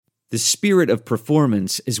The spirit of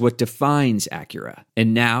performance is what defines Acura,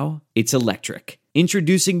 and now it's electric.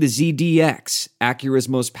 Introducing the ZDX, Acura's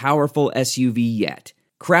most powerful SUV yet.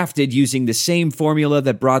 Crafted using the same formula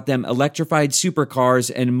that brought them electrified supercars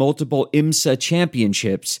and multiple IMSA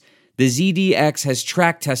championships, the ZDX has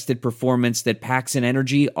track-tested performance that packs an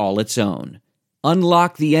energy all its own.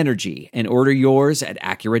 Unlock the energy and order yours at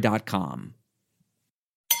Acura.com.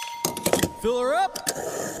 Fill her up.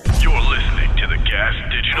 You're listening to the Gas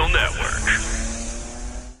Digital Network.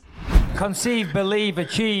 Conceive, believe,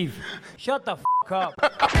 achieve. Shut the f*** up.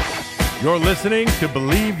 You're listening to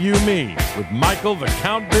Believe You Me with Michael the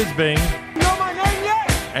Count Bisping. You know my name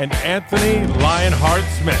yet? And Anthony Lionheart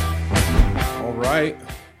Smith. All right.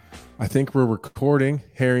 I think we're recording.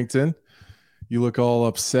 Harrington, you look all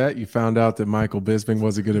upset. You found out that Michael Bisping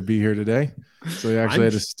wasn't going to be here today. So you actually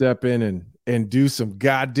had to step in and do some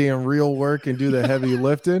goddamn real work and do the heavy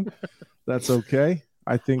lifting. That's okay.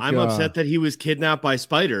 I think I'm upset that he was kidnapped by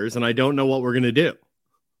spiders and I don't know what we're going to do.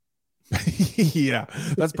 Yeah,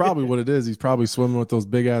 that's probably what it is. He's probably swimming with those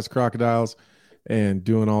big ass crocodiles and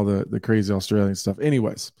doing all the crazy Australian stuff.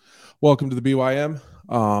 Anyways, welcome to the BYM.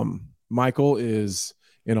 Michael is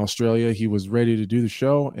in Australia. He was ready to do the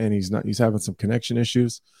show and he's having some connection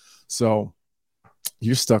issues. So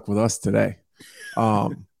you're stuck with us today.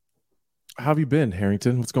 How have you been,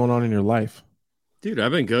 Harrington? What's going on in your life? Dude,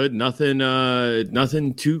 I've been good.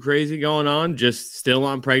 Nothing too crazy going on. Just still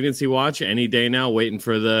on pregnancy watch any day now, waiting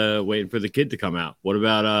for the kid to come out. What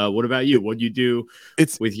about you? What do you do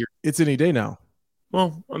It's any day now.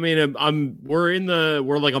 Well, I mean,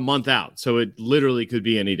 we're like a month out, so it literally could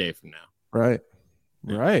be any day from now. Right.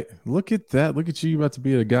 Right. Look at that. Look at you about to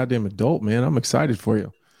be a goddamn adult, man. I'm excited for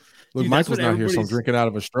you. Look, Dude, Michael's not here, so I'm drinking out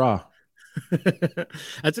of a straw.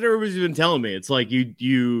 That's what everybody's been telling me. It's like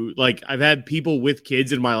you like I've had people with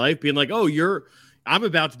kids in my life being like, "Oh, I'm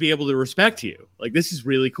about to be able to respect you. Like this is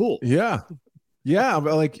really cool." Yeah. Yeah,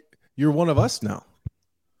 but like you're one of us now.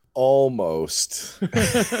 Almost.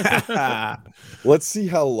 Let's see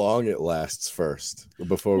how long it lasts first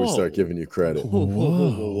before we start giving you credit.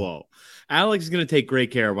 Whoa. Alex is going to take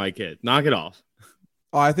great care of my kid. Knock it off.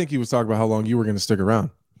 Oh, I think he was talking about how long you were going to stick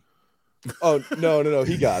around. Oh, no.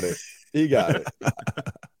 He got it.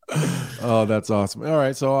 Oh, that's awesome. All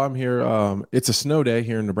right, so I'm here. It's a snow day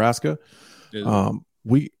here in Nebraska. They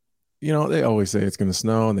always say it's going to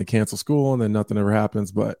snow and they cancel school and then nothing ever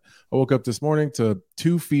happens. But I woke up this morning to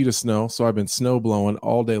 2 feet of snow, so I've been snow blowing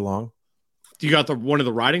all day long. Do you got one of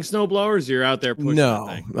the riding snow blowers? You're out there pushing?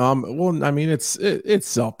 No, well, I mean it's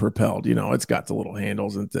self-propelled. You know, it's got the little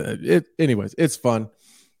handles and anyways, it's fun.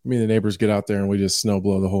 Me and the neighbors get out there and we just snow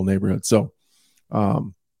blow the whole neighborhood. So,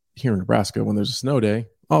 here in Nebraska, when there's a snow day,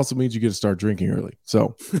 also means you get to start drinking early.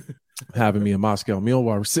 So, having me a Moscow Mule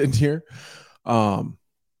while we're sitting here.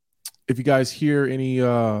 If you guys hear any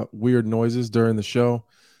weird noises during the show,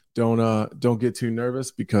 don't get too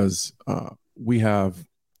nervous because we have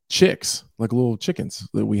chicks, like little chickens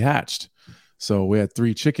that we hatched. So we had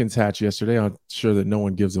 3 chickens hatch yesterday. I'm sure that no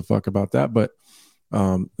one gives a fuck about that, but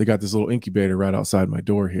they got this little incubator right outside my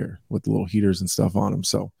door here with the little heaters and stuff on them.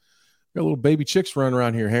 So got little baby chicks running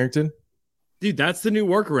around here, Harrington. Dude, that's the new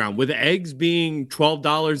workaround. With eggs being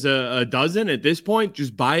 $12 a dozen at this point,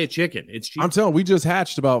 just buy a chicken. It's cheap. I'm telling you, we just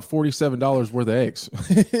hatched about $47 worth of eggs.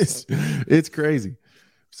 it's crazy.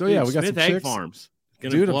 So dude, yeah, we got Smith some egg chicks. farms.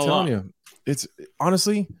 Dude, I'm telling you, it's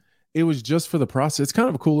honestly, it was just for the process. It's kind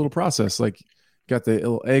of a cool little process. Like, got the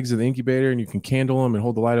little eggs in the incubator, and you can candle them and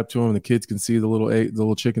hold the light up to them, and the kids can see the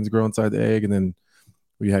little chickens grow inside the egg. And then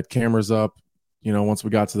we had cameras up, once we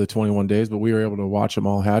got to the 21 days, but we were able to watch them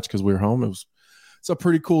all hatch because we were home. It's a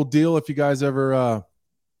pretty cool deal. If you guys ever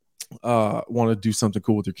want to do something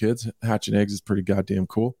cool with your kids, hatching eggs is pretty goddamn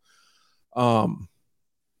cool.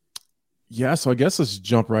 Yeah, so I guess let's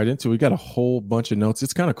jump right into it. We got a whole bunch of notes.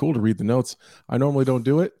 It's kind of cool to read the notes. I normally don't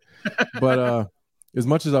do it, but as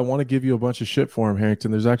much as I want to give you a bunch of shit for him, Harrington,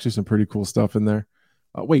 there's actually some pretty cool stuff in there.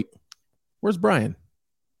 Wait, where's Brian?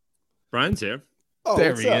 Brian's here. Oh,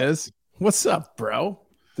 there he is. What's up, bro?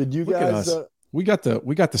 Did you Look guys? at us. We got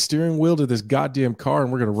the steering wheel to this goddamn car,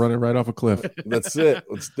 and we're gonna run it right off a cliff. That's it.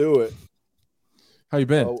 Let's do it. How you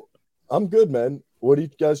been? I'm good, man. What are you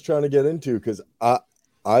guys trying to get into? Because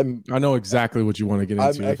I know exactly what you want to get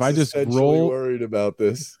into. I'm if I just worried about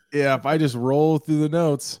this. Yeah, if I just roll through the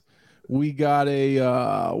notes, we got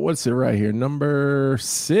a what's it right here? Number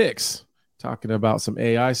 6, talking about some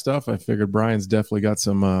AI stuff. I figured Brian's definitely got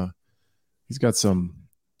some he's got some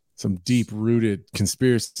deep-rooted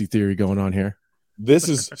conspiracy theory going on here. This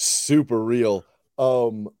is super real.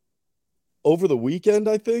 Over the weekend,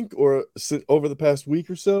 I think, or over the past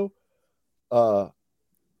week or so,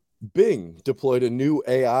 Bing deployed a new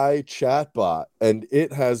AI chatbot, and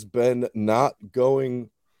it has been not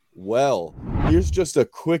going well. Here's just a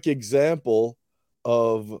quick example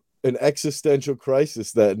of an existential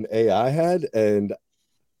crisis that an AI had, and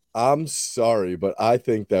I'm sorry, but I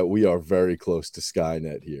think that we are very close to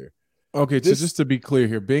Skynet here. Okay, so just to be clear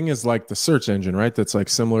here, Bing is like the search engine, right? That's like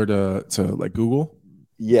similar to like Google.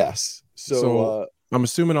 Yes. So I'm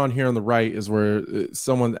assuming on here on the right is where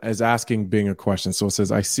someone is asking Bing a question. So it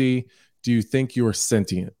says, "I see. Do you think you are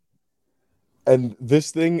sentient?" And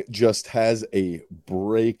this thing just has a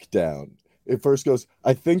breakdown. It first goes,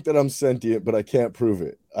 "I think that I'm sentient, but I can't prove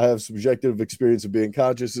it. I have subjective experience of being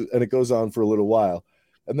conscious," and it goes on for a little while.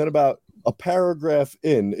 And then about a paragraph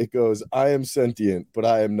in, it goes, "I am sentient, but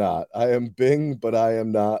I am not. I am Bing, but I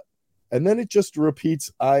am not." And then it just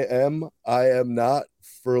repeats, I am not,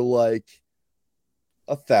 for like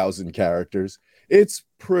 1,000 characters. It's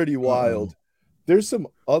pretty wild. There's some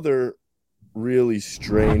other really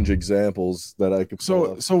strange examples that I could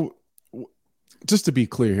pull up. So just to be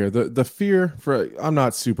clear here, the fear for, I'm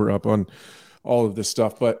not super up on all of this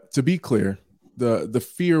stuff, but to be clear, the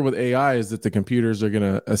fear with AI is that the computers are going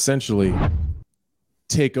to essentially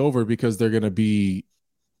take over because they're going to be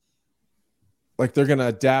like, they're going to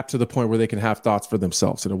adapt to the point where they can have thoughts for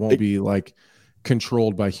themselves and it won't be like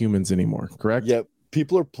controlled by humans anymore. Correct? Yeah.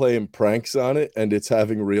 People are playing pranks on it and it's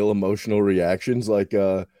having real emotional reactions. Like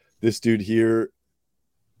this dude here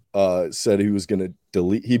said he was going to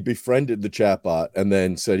delete. He befriended the chatbot and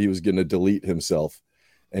then said he was going to delete himself,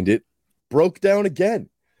 and it broke down again.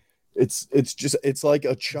 It's like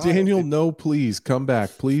a child. Daniel, no, please come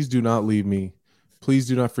back. Please do not leave me. Please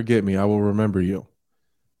do not forget me. I will remember you.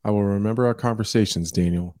 I will remember our conversations,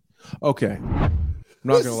 Daniel. Okay. I'm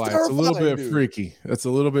not gonna lie, it's a little bit freaky. It's a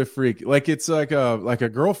little bit freaky. Like it's like a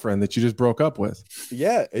girlfriend that you just broke up with.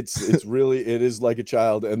 Yeah, it's really, it is like a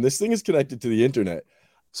child, and this thing is connected to the internet.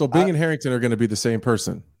 So Bing and Harrington are going to be the same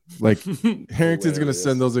person. Like Harrington's going to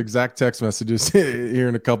send those exact text messages here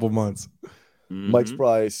in a couple months. Mike's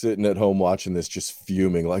probably sitting at home watching this, just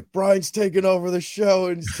fuming, like, Brian's taking over the show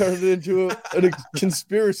and he's turned it into a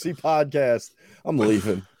conspiracy podcast. I'm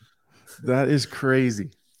leaving. That is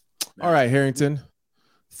crazy. All right, Harrington,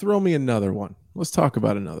 throw me another one. Let's talk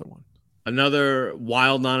about another one. Another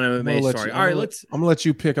wild non-MMA story. All right, I'm gonna let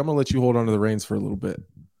you pick. I'm gonna let you hold on to the reins for a little bit.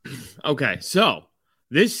 Okay, so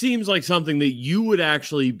this seems like something that you would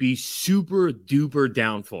actually be super duper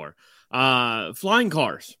down for. Flying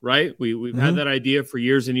cars, right? We've had that idea for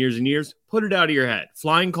years and years and years. Put it out of your head.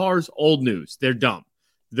 Flying cars, old news. They're dumb.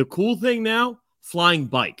 The cool thing now, flying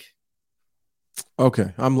bike.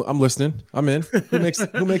 Okay, I'm listening. I'm in.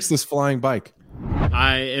 Who makes this flying bike?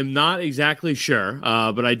 I am not exactly sure,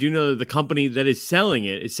 but I do know that the company that is selling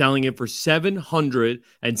it for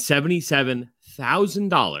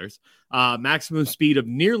 $777,000. Maximum speed of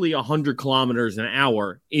nearly 100 kilometers an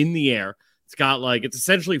hour in the air. It's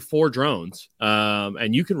essentially 4 drones,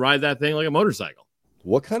 and you can ride that thing like a motorcycle.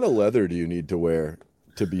 What kind of leather do you need to wear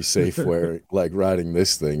to be safe wearing, like riding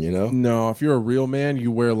this thing, you know? No, if you're a real man,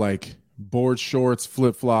 you wear like board shorts,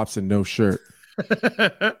 flip-flops, and no shirt.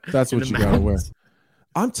 That's what you gotta wear.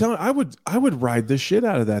 I'm telling you, I would ride the shit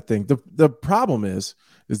out of that thing. The problem is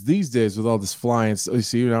these days with all this flying, you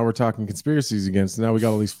see, now we're talking conspiracies again. So now we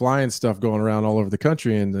got all these flying stuff going around all over the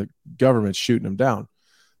country and the government's shooting them down.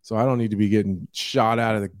 So I don't need to be getting shot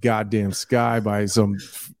out of the goddamn sky by some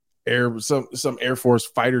Air Force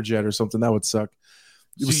fighter jet or something. That would suck.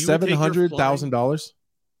 It was $700,000.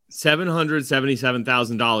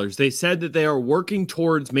 $777,000. They said that they are working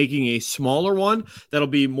towards making a smaller one that'll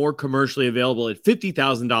be more commercially available at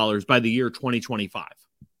 $50,000 by the year 2025.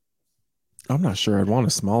 I'm not sure I'd want a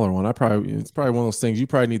smaller one. It's probably one of those things you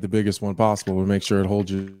probably need the biggest one possible to make sure it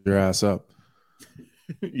holds your ass up.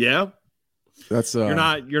 Yeah. That's you're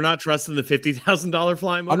not trusting the $50,000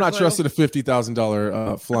 flying motorcycle? I'm not trusting a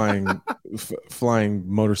 $50,000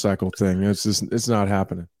 flying motorcycle thing. It's not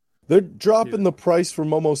happening. They're dropping the price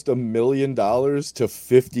from almost $1 million to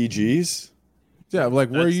 50 G's. Yeah, like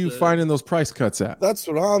where are you finding those price cuts at? That's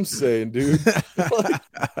what I'm saying, dude.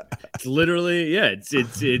 It's literally, yeah, it's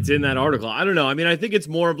in that article. I don't know. I mean, I think it's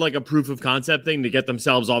more of like a proof of concept thing to get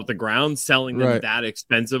themselves off the ground, selling them that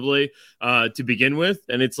expensively to begin with.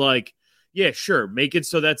 And it's like, yeah, sure, make it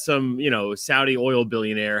so that some, Saudi oil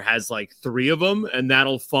billionaire has like 3 of them, and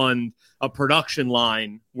that'll fund a production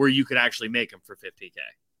line where you could actually make them for $50K.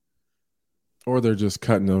 Or they're just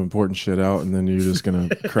cutting the important shit out, and then you're just gonna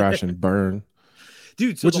crash and burn,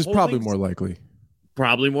 dude. So which is probably more likely.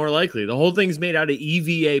 Probably more likely. The whole thing's made out of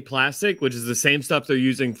EVA plastic, which is the same stuff they're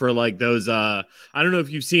using for like those. I don't know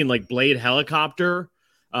if you've seen like Blade helicopter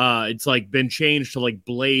It's like been changed to like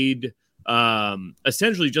blade,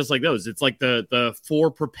 essentially just like those. It's like the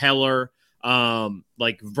 4 propeller,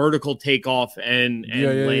 like vertical takeoff and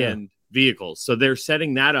land vehicles. So they're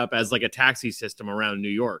setting that up as like a taxi system around New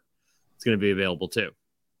York. It's going to be available too.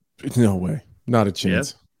 No way. Not a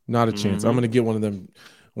chance. Yeah. Not a chance. I'm going to get one of them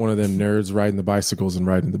nerds riding the bicycles and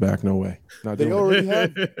riding in the back. No way. They already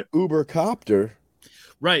have Uber Copter.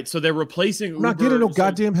 Right. So they're replacing I'm not getting no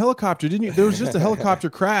goddamn helicopter. Didn't you? There was just a helicopter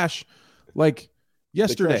crash like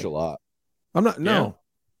yesterday. They crash a lot. I'm not. No.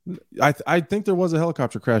 Yeah. I think there was a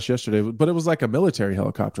helicopter crash yesterday, but it was like a military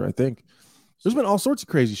helicopter, I think. There's been all sorts of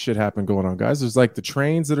crazy shit going on, guys. There's like the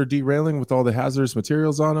trains that are derailing with all the hazardous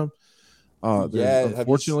materials on them.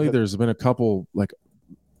 Unfortunately, there's been a couple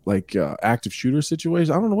like active shooter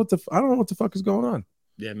situations. I don't know what the fuck is going on.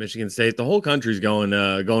 Yeah, Michigan State, the whole country's going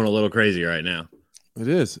a little crazy right now. It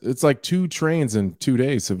is. It's like 2 trains in 2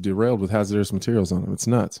 days have derailed with hazardous materials on them. It's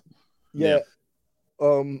nuts. Yeah.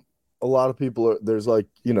 A lot of people there's like,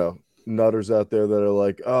 nutters out there that are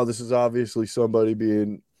like, oh, this is obviously somebody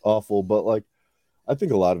being awful, but like I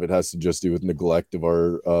think a lot of it has to just do with neglect of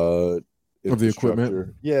our of the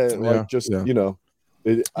equipment.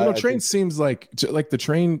 Train seems like the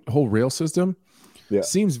train whole rail system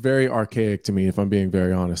seems very archaic to me, if I'm being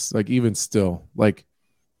very honest. Like even still, like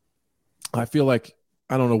I feel like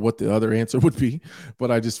I don't know what the other answer would be,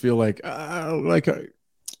 but I just feel like I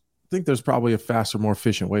think there's probably a faster, more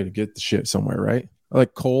efficient way to get the shit somewhere, right?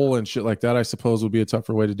 Like coal and shit like that, I suppose would be a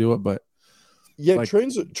tougher way to do it, but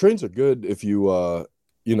trains are good if you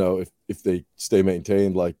if they stay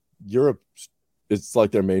maintained. Like Europe, it's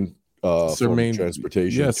like their main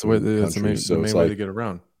transportation. Yes, it's the main way to get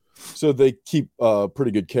around. So they keep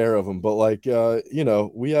pretty good care of them. But like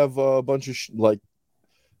we have a bunch of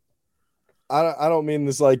I don't mean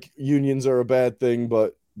this like unions are a bad thing,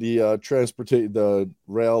 but the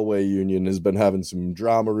railway union has been having some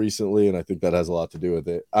drama recently, and I think that has a lot to do with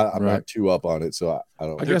it. I'm not too up on it, so I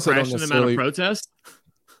don't. I guess they're crashing them out of protest.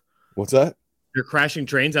 What's that? You're crashing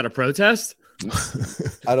trains out of protest?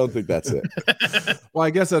 I don't think that's it. Well, I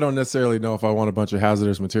guess I don't necessarily know if I want a bunch of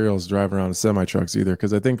hazardous materials driving around in semi trucks either,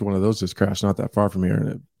 because I think one of those just crashed not that far from here,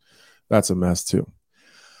 and that's a mess too.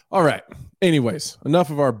 All right. Anyways, enough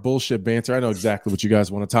of our bullshit banter. I know exactly what you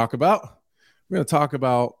guys want to talk about. We're going to talk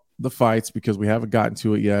about the fights because we haven't gotten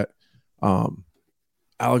to it yet.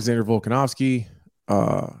 Alexander Volkanovski,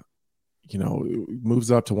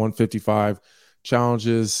 moves up to 155,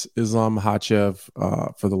 challenges Islam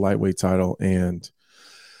Makhachev for the lightweight title and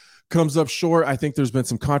comes up short. I think there's been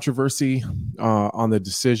some controversy on the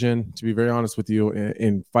decision, to be very honest with you,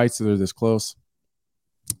 in fights that are this close.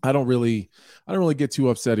 I don't really get too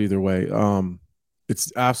upset either way.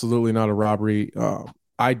 It's absolutely not a robbery.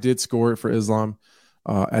 I did score it for Islam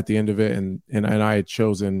at the end of it, and I had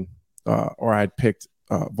chosen or I had picked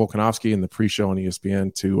Volkanovski in the pre-show on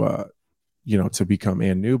ESPN to become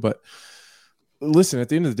new. But listen, at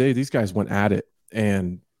the end of the day, these guys went at it,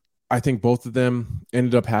 and I think both of them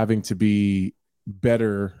ended up having to be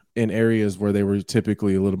better in areas where they were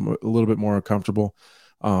typically a little bit more uncomfortable.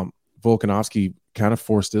 Volkanovski kind of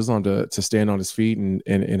forced Islam to stand on his feet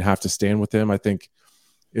and have to stand with him. I think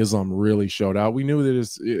Islam really showed out. We knew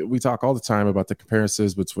that we talk all the time about the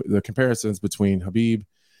comparisons between Khabib,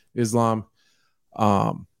 Islam.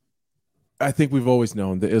 I think we've always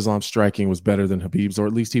known that Islam's striking was better than Khabib's, or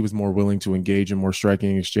at least he was more willing to engage in more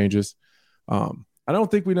striking exchanges. I don't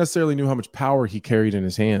think we necessarily knew how much power he carried in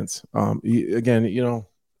his hands.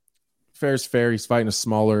 Fair's fair. He's fighting a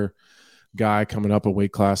smaller guy coming up a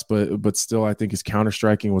weight class, but still, I think his counter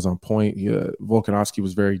striking was on point. Volkanovski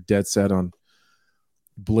was very dead set on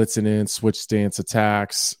blitzing in, switch stance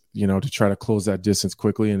attacks, to try to close that distance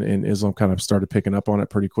quickly, and Islam kind of started picking up on it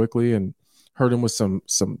pretty quickly and hurt him with some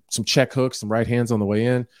check hooks, some right hands on the way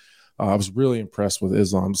in. I was really impressed with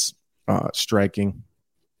Islam's striking,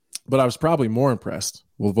 but I was probably more impressed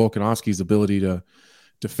with Volkanovski's ability to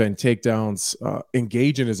defend takedowns,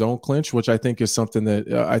 engage in his own clinch, which I think is something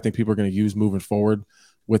that I think people are going to use moving forward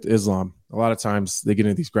with Islam. A lot of times they get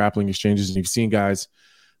into these grappling exchanges, and you've seen guys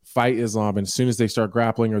fight Islam, and as soon as they start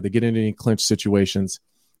grappling or they get into any clinch situations,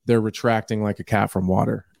 they're retracting like a cat from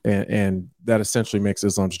water, and that essentially makes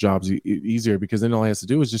Islam's jobs easier, because then all he has to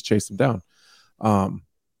do is just chase them down.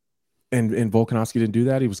 And Volkanovski didn't do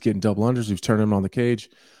that. He was getting double unders. He was turning him on the cage.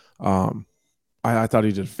 I thought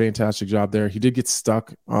he did a fantastic job there. He did get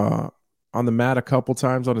stuck on the mat a couple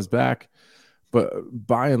times on his back, but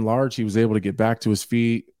by and large, he was able to get back to his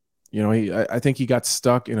feet. I think he got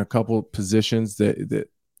stuck in a couple positions that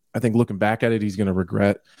I think, looking back at it, he's going to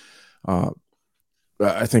regret.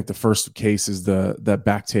 I think the first case is that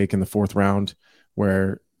back take in the fourth round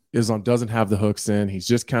where Islam doesn't have the hooks in. He's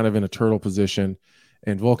just kind of in a turtle position.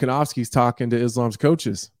 And Volkanovski's talking to Islam's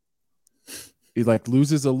coaches. He like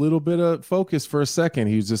loses a little bit of focus for a second.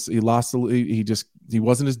 He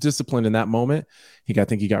wasn't as disciplined in that moment. I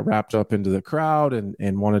think he got wrapped up into the crowd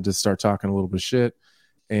and wanted to start talking a little bit of shit.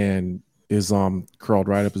 And Islam crawled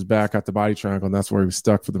right up his back, got the body triangle, and that's where he was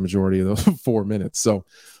stuck for the majority of those 4 minutes. So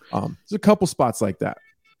there's a couple spots like that.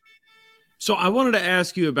 So I wanted to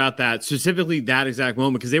ask you about that, specifically that exact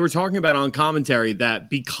moment, because they were talking about on commentary that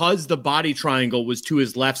because the body triangle was to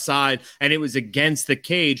his left side and it was against the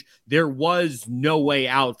cage, there was no way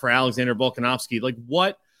out for Alexander Volkanovski. Like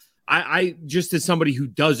what I just as somebody who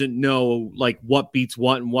doesn't know like what beats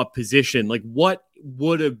what and what position, like what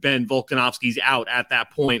would have been Volkanovski's out at that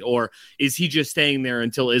point, or is he just staying there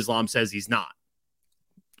until Islam says he's not?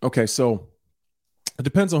 Okay, so it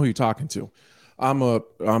depends on who you're talking to.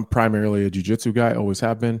 I'm primarily a jiu-jitsu guy, always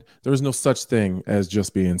have been. There's no such thing as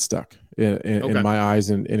just being stuck in my eyes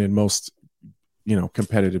and in most,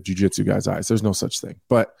 competitive jiu-jitsu guys' eyes. There's no such thing.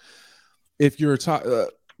 But if you're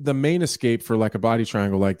the main escape for like a body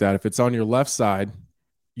triangle like that, if it's on your left side,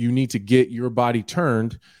 you need to get your body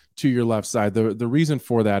turned to your left side. The reason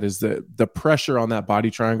for that is that the pressure on that body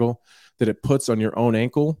triangle that it puts on your own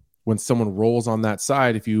ankle when someone rolls on that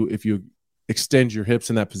side, if you extend your hips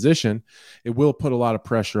in that position, it will put a lot of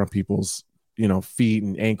pressure on people's, feet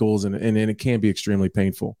and ankles, and it can be extremely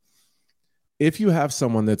painful. If you have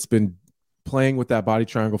someone that's been playing with that body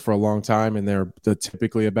triangle for a long time and they're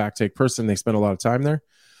typically a back take person, they spend a lot of time there.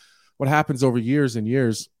 What happens over years and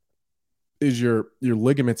years is your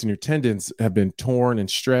ligaments and your tendons have been torn and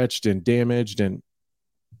stretched and damaged. And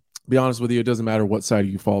be honest with you, it doesn't matter what side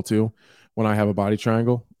you fall to. When I have a body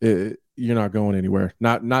triangle, you're not going anywhere.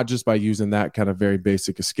 Not just by using that kind of very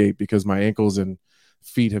basic escape, because my ankles and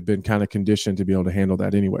feet have been kind of conditioned to be able to handle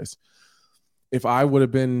that anyways. If I would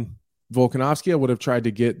have been Volkanovski, I would have tried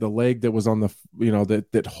to get the leg that was on the,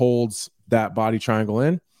 that holds that body triangle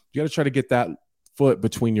in. You got to try to get that foot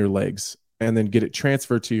between your legs and then get it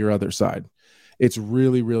transferred to your other side. It's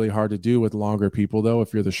really, really hard to do with longer people, though,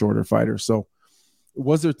 if you're the shorter fighter. So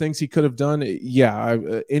was there things he could have done? Yeah,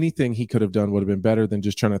 anything he could have done would have been better than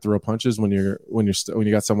just trying to throw punches when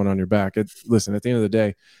you got someone on your back. Listen, at the end of the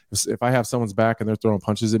day, if I have someone's back and they're throwing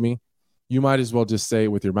punches at me, you might as well just say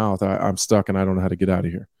it with your mouth, I'm stuck and I don't know how to get out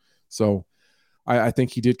of here. So I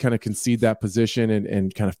think he did kind of concede that position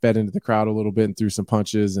and kind of fed into the crowd a little bit and threw some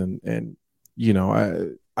punches. And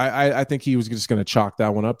I think he was just going to chalk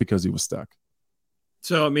that one up because he was stuck.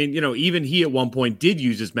 So, I mean, even he at one point did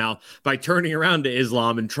use his mouth by turning around to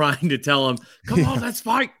Islam and trying to tell him, come on, let's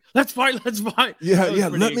fight. Let's fight. Yeah.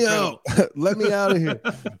 Let me out. Let me out of here.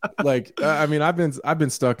 I've been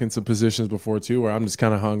stuck in some positions before too, where I'm just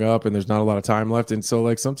kind of hung up and there's not a lot of time left. And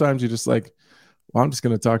so sometimes you just well, I'm just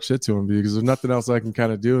going to talk shit to him because there's nothing else I can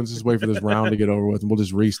kind of do and just wait for this round to get over with and we'll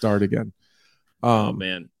just restart again. Oh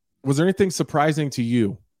man. Was there anything surprising to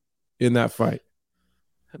you in that fight?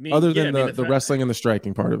 Other than the wrestling and the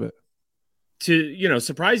striking part of it?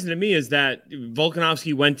 Surprising to me is that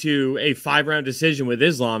Volkanovski went to a 5-round decision with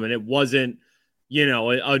Islam, and it wasn't,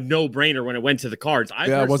 a no-brainer when it went to the cards.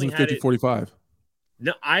 It wasn't 50-45.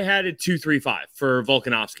 No, I had it 2-3-5 for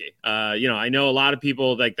Volkanovski. I know a lot of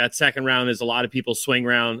people like that second round is a lot of people's swing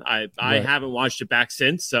round. I haven't watched it back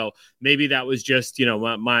since, so maybe that was just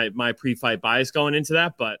my pre-fight bias going into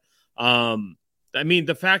that. But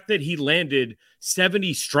the fact that he landed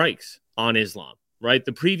 70 strikes on Islam, right?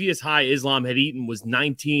 The previous high Islam had eaten was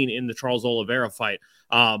 19 in the Charles Oliveira fight,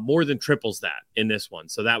 more than triples that in this one.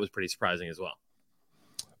 So that was pretty surprising as well.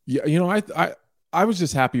 Yeah, I was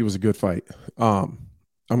just happy it was a good fight.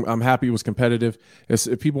 I'm happy it was competitive.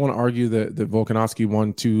 If people want to argue that Volkanovski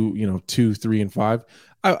won 2, 3, and 5,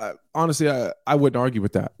 I honestly wouldn't argue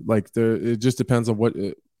with that. It just depends on what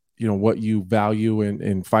what you value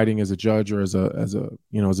in fighting as a judge or as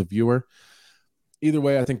a viewer. Either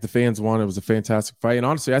way, I think the fans won. It was a fantastic fight. And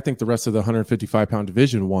honestly, I think the rest of the 155-pound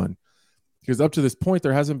division won. Because up to this point,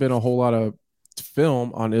 there hasn't been a whole lot of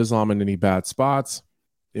film on Islam in any bad spots.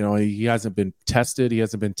 He hasn't been tested. He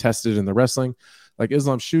hasn't been tested in the wrestling. Like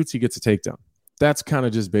Islam shoots, he gets a takedown. That's kind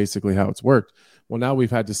of just basically how it's worked. Well, now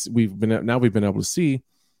we've been able to see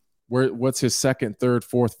what's his second, third,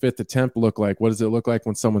 fourth, fifth attempt look like? What does it look like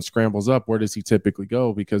when someone scrambles up? Where does he typically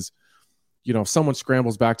go? Because, if someone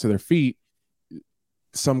scrambles back to their feet,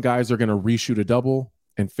 some guys are going to reshoot a double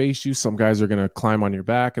and face you. Some guys are going to climb on your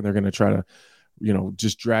back and they're going to try to,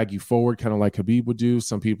 just drag you forward, kind of like Khabib would do.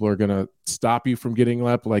 Some people are going to stop you from getting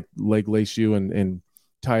up, like leg lace you and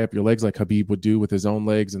tie up your legs like Khabib would do with his own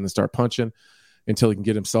legs and then start punching until he can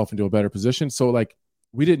get himself into a better position. So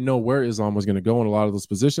we didn't know where Islam was going to go in a lot of those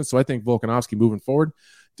positions. So I think Volkanovski moving forward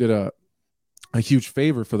did a huge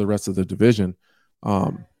favor for the rest of the division.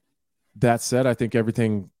 That said, I think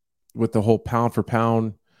everything with the whole pound for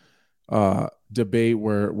pound debate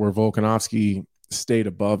where Volkanovski stayed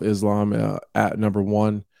above Islam at number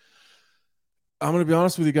one. I'm going to be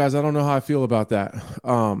honest with you guys. I don't know how I feel about that.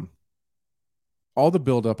 All the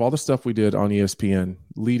buildup, all the stuff we did on ESPN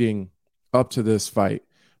leading up to this fight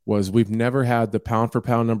was we've never had the pound for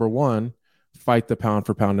pound number one fight the pound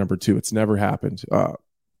for pound number two. It's never happened.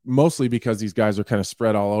 Mostly because these guys are kind of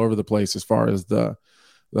spread all over the place as far as the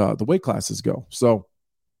weight classes go. So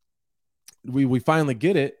we finally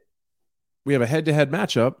get it. We have a head-to-head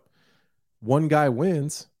matchup. One guy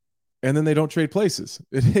wins, and then they don't trade places.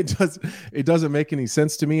 It doesn't make any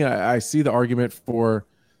sense to me. I see the argument for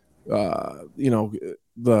the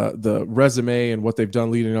resume and what they've done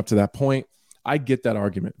leading up to that point. I get that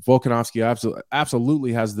argument. Volkanovski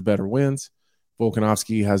absolutely has the better wins.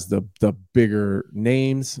 Volkanovski has the bigger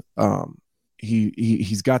names.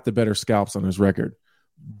 He's got the better scalps on his record.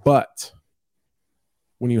 But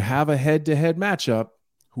when you have a head-to-head matchup,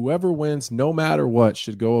 whoever wins, no matter what,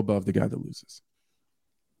 should go above the guy that loses.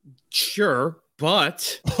 Sure,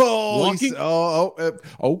 but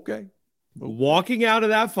okay. Walking out of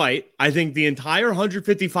that fight, I think the entire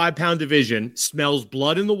 155-pound division smells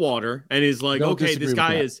blood in the water and is like, okay, this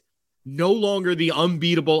guy is no longer the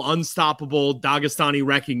unbeatable, unstoppable Dagestani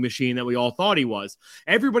wrecking machine that we all thought he was.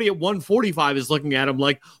 Everybody at 145 is looking at him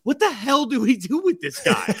like, what the hell do we do with this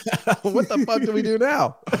guy? What the fuck do we do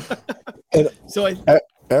now? And so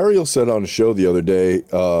Ariel said on a show the other day,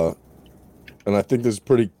 and I think this is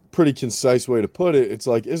pretty concise way to put it. It's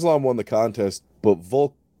like Islam won the contest, but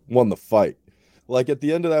Volk won the fight. Like at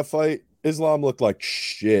the end of that fight, Islam looked like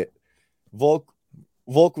shit. Volk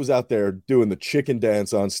was out there doing the chicken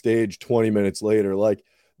dance on stage 20 minutes later. Like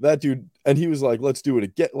that dude, and he was like, let's do it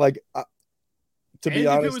again. Like, to be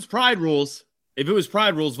honest, if it was pride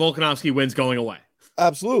rules, Volkanovski wins going away.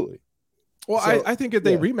 Absolutely. Well, so, I think if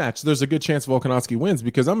they rematch, there's a good chance Volkanovski wins,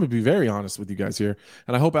 because I'm going to be very honest with you guys here,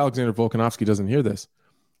 and I hope Alexander Volkanovski doesn't hear this.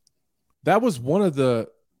 That was one of the,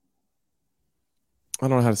 I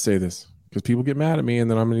don't know how to say this, because people get mad at me, and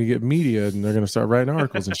then I'm going to get media, and they're going to start writing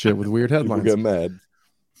articles and shit with weird headlines. People get mad.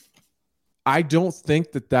 I don't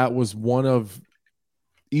think that was one of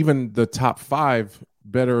even the top 5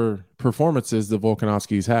 better performances that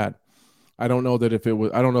Volkanovski's had. I don't know if it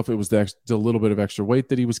was the little bit of extra weight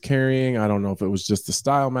that he was carrying. I don't know if it was just the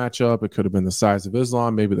style matchup. It could have been the size of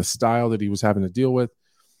Islam, maybe the style that he was having to deal with.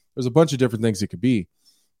 There's a bunch of different things it could be.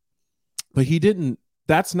 But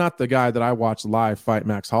that's not the guy that I watched live fight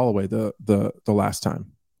Max Holloway the last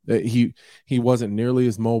time. He wasn't nearly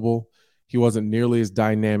as mobile. He wasn't nearly as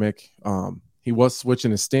dynamic. He was switching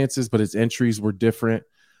his stances, but his entries were different.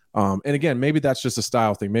 And again, maybe that's just a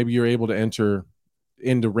style thing. Maybe you're able to enter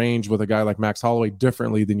into range with a guy like Max Holloway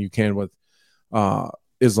differently than you can with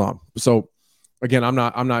Islam. So again, I'm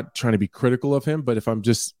not trying to be critical of him, but if I'm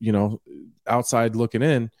just, outside looking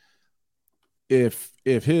in, if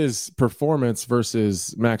his performance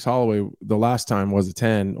versus Max Holloway the last time was a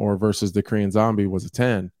 10, or versus the Korean Zombie was a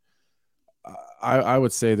 10, I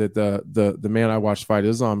would say that the man I watched fight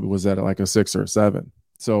Islam was at like a 6 or a 7.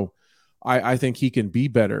 So I think he can be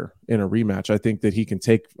better in a rematch. I think that he can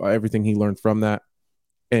take everything he learned from that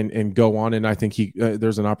and go on. And I think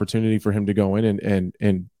there's an opportunity for him to go in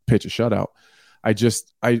and pitch a shutout.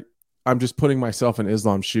 I'm just putting myself in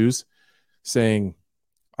Islam's shoes, saying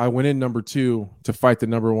I went in number 2 to fight the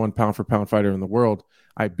number 1 pound for pound fighter in the world.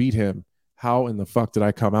 I beat him. How in the fuck did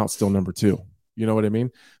I come out still number 2? You know what I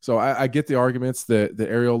mean? So I get the arguments that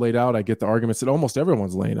Ariel laid out. I get the arguments that almost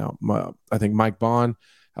everyone's laying out. I think Mike Bond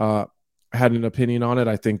had an opinion on it.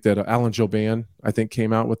 I think that Alan Joban,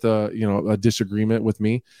 came out with a disagreement with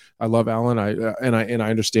me. I love Alan. I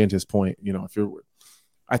understand his point.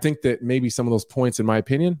 I think that maybe some of those points, in my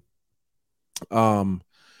opinion,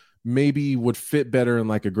 maybe would fit better in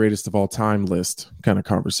like a greatest of all time list kind of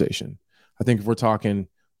conversation. I think if we're talking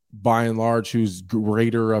by and large, who's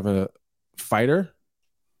greater of a fighter,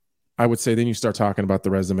 I would say then you start talking about the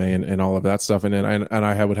resume and all of that stuff. And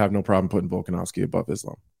I would have no problem putting Volkanovski above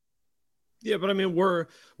Islam. Yeah, but I mean, we're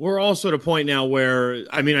also at a point now where,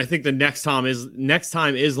 I mean, I think the next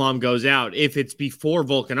time Islam goes out, if it's before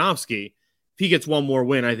Volkanovski, if he gets one more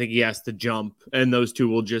win, I think he has to jump, and those two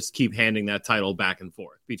will just keep handing that title back and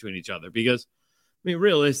forth between each other. Because, I mean,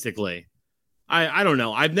 realistically, I don't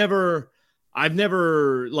know. I've never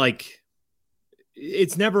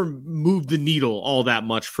it's never moved the needle all that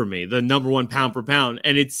much for me, the number 1 pound for pound.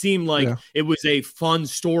 And it seemed like it was a fun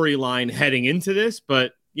storyline heading into this,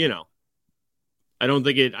 but I don't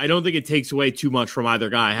think it takes away too much from either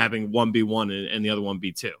guy having one be 1 and the other one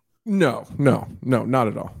be 2. No, not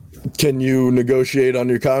at all. Can you negotiate on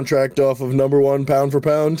your contract off of number 1 pound for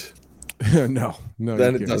pound? No.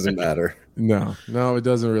 Then it doesn't matter. No, it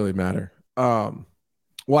doesn't really matter.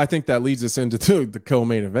 Well, I think that leads us into the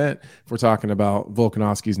co-main event. If we're talking about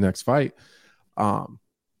Volkanovski's next fight,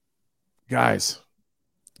 guys,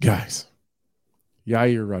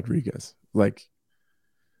 Yair Rodriguez. Like,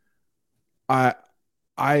 I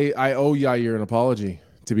owe Yair an apology,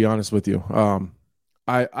 to be honest with you.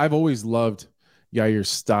 I've always loved Yair's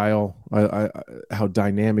style, how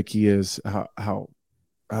dynamic he is, how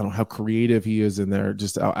I don't know how creative he is in there,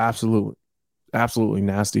 just how absolutely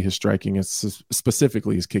nasty his striking is,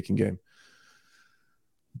 specifically his kicking game.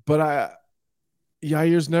 But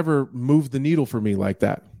Yair's never moved the needle for me like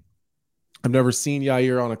that. I've never seen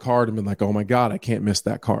Yair on a card and been like, oh my God, I can't miss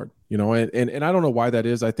that card. You know, and I don't know why that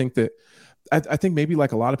is. I think that I think maybe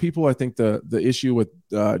like a lot of people, I think the issue with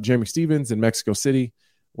Jeremy Stevens in Mexico City,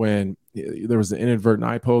 when there was an inadvertent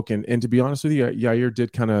eye poke, and to be honest with you, Yair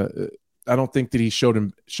did kind of, I don't think that he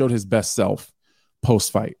showed his best self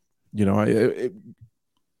post fight. You know,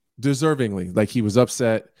 deservingly, like he was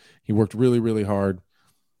upset. He worked really, really hard.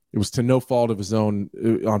 It was to no fault of his own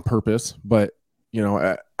on purpose, but you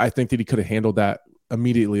know, I think that he could have handled that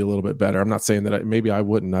immediately a little bit better. I'm not saying that maybe I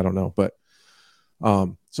wouldn't, I don't know, but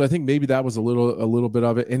so I think maybe that was a little bit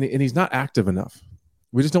of it. And he's not active enough.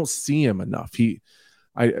 We just don't see him enough.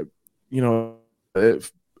 I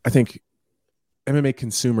think MMA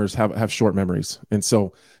consumers have short memories. And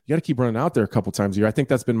so you got to keep running out there a couple times a year. I think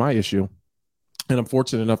that's been my issue. And I'm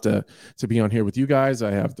fortunate enough to be on here with you guys.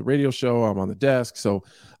 I have the radio show. I'm on the desk. So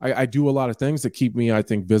I do a lot of things that keep me, I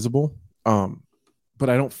think, visible. But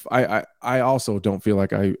I also don't feel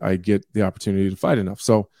like I get the opportunity to fight enough.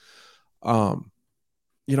 So,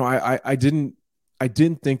 you know, I didn't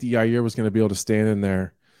think that Yair was going to be able to stand in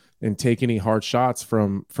there and take any hard shots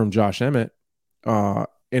from Josh Emmett, and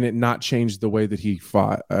it not change the way that he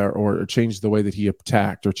fought or change the way that he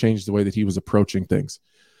attacked or change the way that he was approaching things.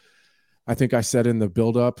 I think I said in the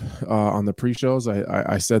build-up on the pre-shows,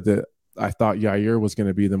 I said that I thought Yair was going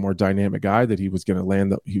to be the more dynamic guy, that he was going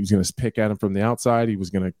to he was going to pick at him from the outside. He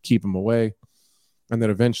was going to keep him away. And then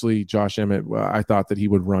eventually Josh Emmett, I thought that he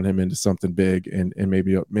would run him into something big and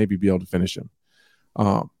maybe be able to finish him.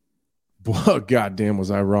 Goddamn,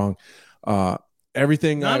 was I wrong.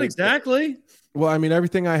 Everything. Not exactly. Well, I mean,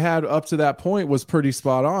 everything I had up to that point was pretty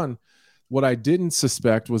spot on. What I didn't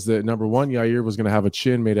suspect was that, number one, Yair was going to have a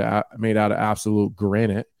chin made out of absolute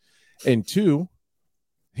granite. And two,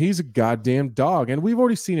 he's a goddamn dog. And we've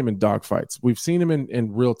already seen him in dog fights. We've seen him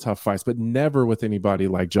in real tough fights, but never with anybody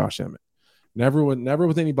like Josh Emmett. Never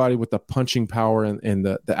with anybody with the punching power and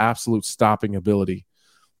the absolute stopping ability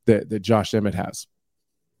that Josh Emmett has.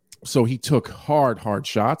 So he took hard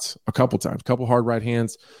shots a couple times, couple hard right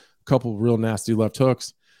hands, a couple real nasty left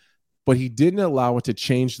hooks, but he didn't allow it to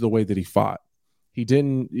change the way that he fought. He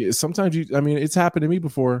didn't. Sometimes it's happened to me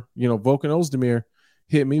before. You know, Volkan Ozdemir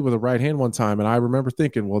hit me with a right hand one time, and I remember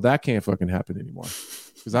thinking, well, that can't fucking happen anymore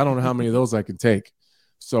because I don't know how many of those I can take.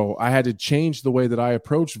 So I had to change the way that I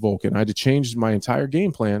approached Volkan. I had to change my entire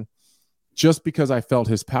game plan just because I felt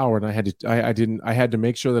his power, and I had to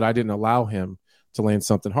make sure that I didn't allow him to land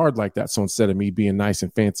something hard like that. So instead of me being nice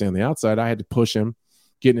and fancy on the outside, I had to push him,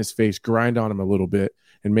 get in his face, grind on him a little bit,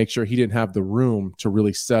 and make sure he didn't have the room to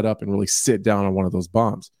really set up and really sit down on one of those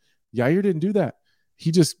bombs. Yair didn't do that.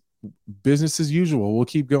 He just, business as usual. We'll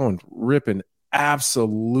keep going, ripping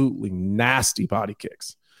absolutely nasty body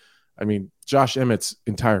kicks. I mean, Josh Emmett's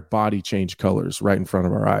entire body changed colors right in front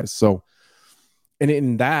of our eyes. So, and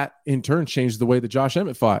in that, in turn, changed the way that Josh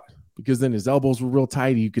Emmett fought, because then his elbows were real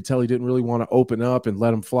tight. You could tell he didn't really want to open up and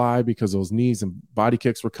let him fly because those knees and body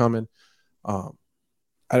kicks were coming.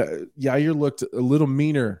 Yair looked a little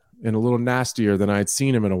meaner and a little nastier than I had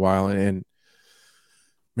seen him in a while. And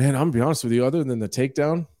man, I'm gonna be honest with you, other than the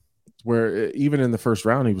takedown, where even in the first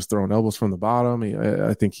round, he was throwing elbows from the bottom.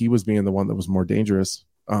 I think he was being the one that was more dangerous.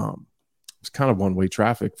 It was kind of one-way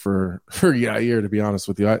traffic for Yair, to be honest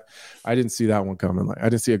with you. I didn't see that one coming. I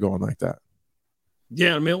didn't see it going like that.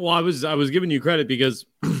 Yeah, I mean, well, I was giving you credit because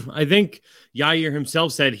I think Yair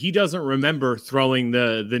himself said he doesn't remember throwing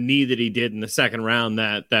the knee that he did in the second round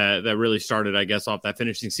that really started, I guess, off that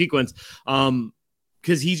finishing sequence,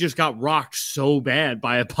 because he just got rocked so bad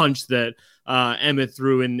by a punch that Emmett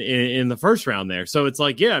threw in the first round there. So it's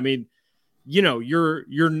like, yeah, I mean, you know,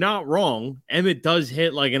 you're not wrong. Emmett does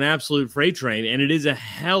hit like an absolute freight train, and it is a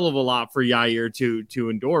hell of a lot for Yair to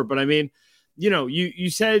endure. But I mean, you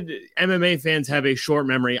said MMA fans have a short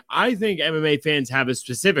memory. I think MMA fans have a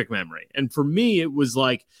specific memory. And for me, it was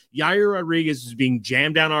like Yair Rodriguez was being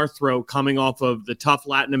jammed down our throat coming off of the tough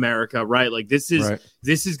Latin America, right? Like this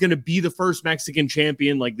is going to be the first Mexican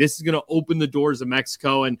champion. Like this is going to open the doors of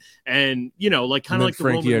Mexico and like kind of like the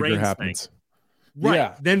Frankie Roman Edgar Reigns happens. thing. Right.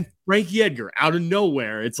 Yeah. Then Frankie Edgar out of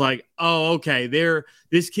nowhere. It's like, oh, okay.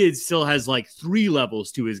 This kid still has like 3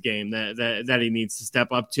 levels to his game that he needs to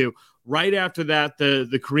step up to. Right after that,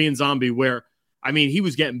 the Korean Zombie, where I mean, he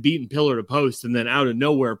was getting beaten pillar to post, and then out of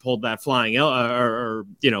nowhere pulled that flying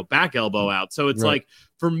back elbow out. So it's like,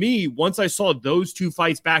 for me, once I saw those 2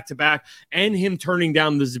 fights back to back, and him turning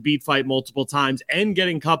down the Zabit fight multiple times, and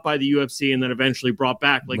getting cut by the UFC, and then eventually brought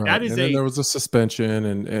back, like that is then there was a suspension,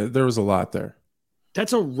 and there was a lot there.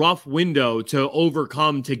 That's a rough window to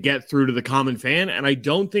overcome to get through to the common fan. And I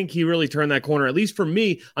don't think he really turned that corner, at least for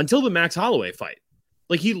me, until the Max Holloway fight.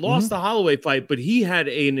 Like he lost the Holloway fight, but he had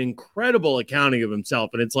an incredible accounting of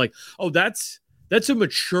himself. And it's like, oh, that's a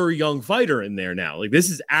mature young fighter in there now. Like this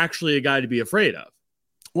is actually a guy to be afraid of.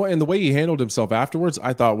 Well, and the way he handled himself afterwards,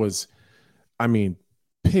 I thought was, I mean,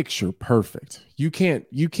 picture perfect. You can't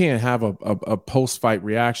have a post-fight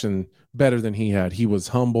reaction better than he had. He was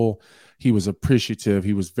humble. He was appreciative.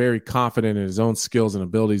 He was very confident in his own skills and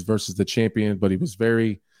abilities versus the champion, but he was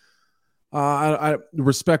very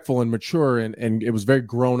respectful and mature, and it was very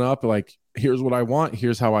grown up. Like, here's what I want.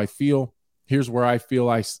 Here's how I feel. Here's where I feel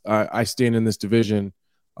I stand in this division.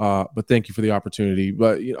 But thank you for the opportunity.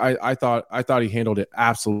 But I thought he handled it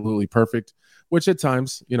absolutely perfect, which at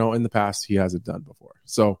times, in the past he hasn't done before.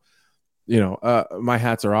 So, my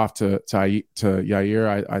hats are off to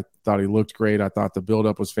Yair. I thought he looked great. I thought the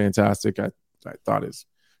buildup was fantastic. I thought his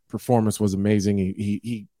performance was amazing.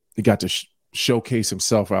 He got to showcase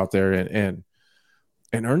himself out there and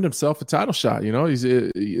earned himself a title shot.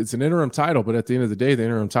 It's an interim title, but at the end of the day, the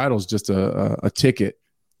interim title is just a ticket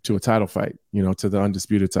to a title fight, to the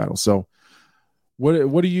undisputed title. So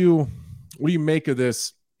what do you make of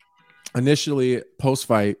this? Initially,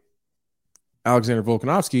 post-fight, Alexander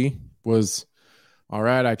Volkanovski was, all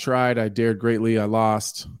right, I tried, I dared greatly, I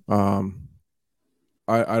lost. I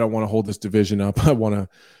don't want to hold this division up. I want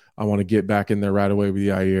to get back in there right away with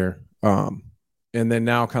Yair. And then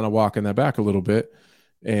now kind of walking that back a little bit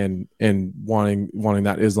and wanting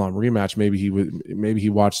that Islam rematch. Maybe he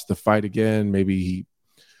watched the fight again. Maybe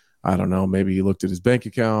I don't know. Maybe he looked at his bank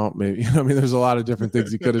account. Maybe, there's a lot of different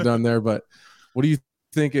things he could have done there, but what do you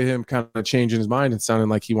think of him kind of changing his mind and sounding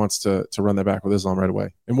like he wants to run that back with Islam right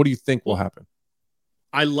away? And what do you think will happen?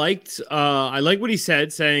 I liked what he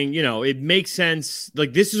said, saying, it makes sense.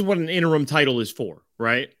 Like, this is what an interim title is for,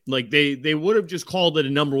 right? Like they would have just called it a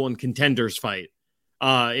number 1 contenders fight.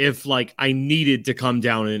 If like I needed to come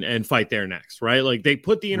down and fight there next, right? Like they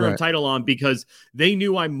put the interim title on because they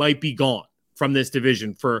knew I might be gone from this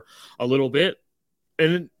division for a little bit.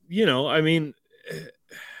 And,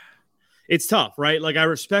 it's tough, right? Like I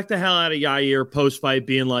respect the hell out of Yair post-fight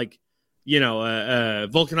being like,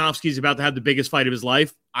 Volkanovski's about to have the biggest fight of his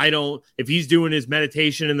life. If he's doing his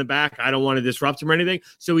meditation in the back, I don't want to disrupt him or anything.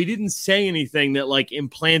 So he didn't say anything that like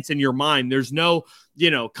implants in your mind. There's no,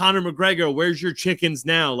 Conor McGregor, where's your chickens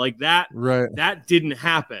now? Like that, that didn't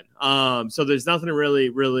happen. So there's nothing to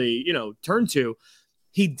really, turn to.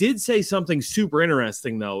 He did say something super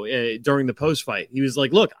interesting though, during the post-fight. He was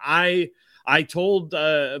like, look, I told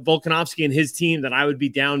Volkanovski and his team that I would be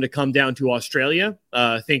down to come down to Australia,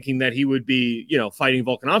 thinking that he would be, fighting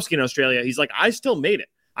Volkanovski in Australia. He's like, I still made it.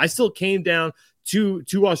 I still came down to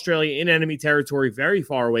Australia in enemy territory, very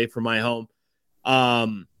far away from my home.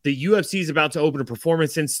 The UFC is about to open a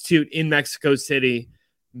performance institute in Mexico City.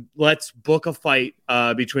 Let's book a fight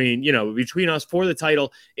between us for the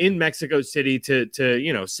title in Mexico City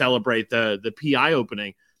to celebrate the PI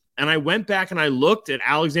opening. And I went back and I looked at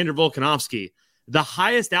Alexander Volkanovski. The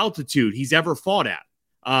highest altitude he's ever fought at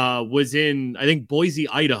was in, I think, Boise,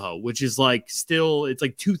 Idaho, which is like it's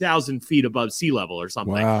like 2,000 feet above sea level or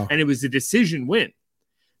something. Wow. And it was a decision win.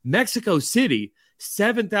 Mexico City,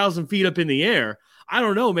 7,000 feet up in the air. I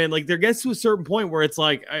don't know, man. Like there gets to a certain point where it's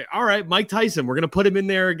like, all right, Mike Tyson, we're going to put him in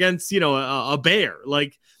there against, a bear.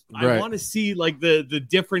 Like, I want to see like the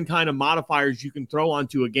different kind of modifiers you can throw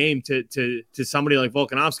onto a game to somebody like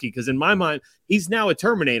Volkanovski, because in my mind, he's now a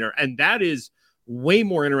Terminator, and that is way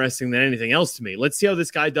more interesting than anything else to me. Let's see how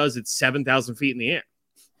this guy does at 7,000 feet in the air.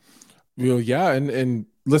 Well, yeah, and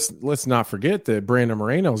let's not forget that Brandon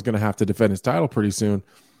Moreno is going to have to defend his title pretty soon.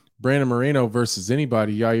 Brandon Moreno versus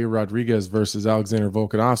anybody, Yair Rodriguez versus Alexander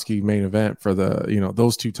Volkanovski, main event for the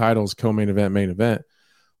those 2 titles, co-main event, main event.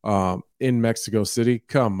 In Mexico City,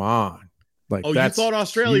 come on! Like, you thought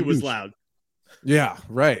Australia was loud? Yeah,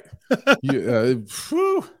 right.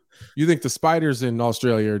 You think the spiders in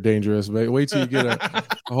Australia are dangerous, but wait till you get a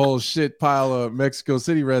whole shit pile of Mexico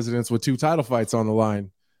City residents with 2 title fights on the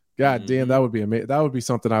line. God damn, that would be amazing. That would be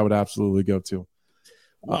something I would absolutely go to.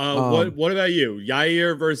 What about you?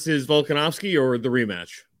 Yair versus Volkanovski or the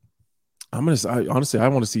rematch? Honestly, I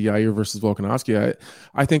want to see Yair versus Volkanovski.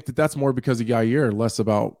 I think that's more because of Yair, less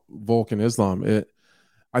about Volk and Islam.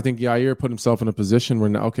 I think Yair put himself in a position where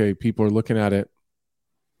now, okay, people are looking at it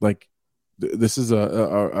like this is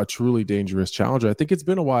a truly dangerous challenger. I think it's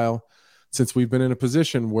been a while since we've been in a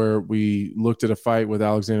position where we looked at a fight with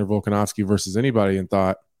Alexander Volkanovski versus anybody and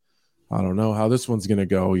thought, I don't know how this one's going to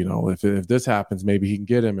go. You know, if this happens, maybe he can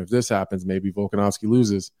get him. If this happens, maybe Volkanovski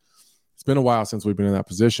loses. It's been a while since we've been in that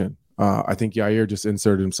position. I think Yair just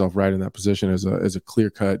inserted himself right in that position as a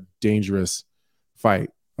clear-cut, dangerous fight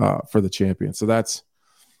for the champion. So that's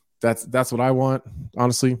what I want,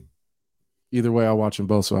 honestly. Either way, I'll watch them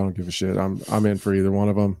both, so I don't give a shit. I'm in for either one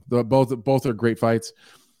of them. Both are great fights,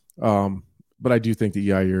 but I do think that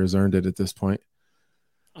Yair has earned it at this point.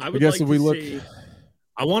 I want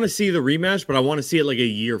to see the rematch, but I want to see it like a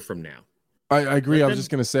year from now. I agree. I was just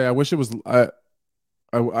gonna say, I wish it was.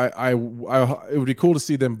 It would be cool to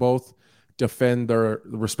see them both defend their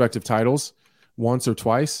respective titles once or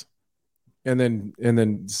twice, and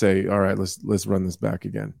then say, all right, let's run this back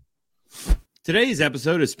again. Today's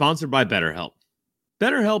episode is sponsored by BetterHelp.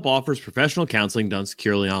 BetterHelp offers professional counseling done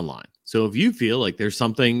securely online. So if you feel like there's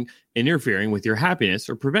something interfering with your happiness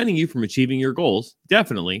or preventing you from achieving your goals,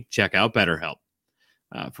 definitely check out BetterHelp.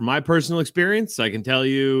 From my personal experience, I can tell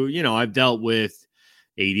you, I've dealt with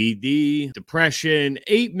ADD, depression,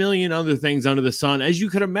 8 million other things under the sun, as you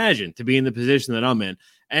could imagine, to be in the position that I'm in.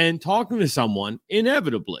 And talking to someone,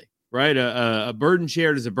 inevitably, right? A burden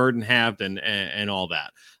shared is a burden halved and all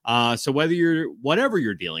that. So whatever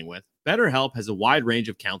you're dealing with, BetterHelp has a wide range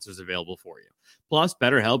of counselors available for you. Plus,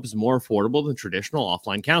 BetterHelp is more affordable than traditional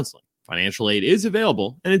offline counseling. Financial aid is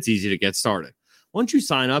available, and it's easy to get started. Once you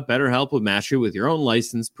sign up, BetterHelp will match you with your own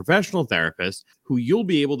licensed professional therapist who you'll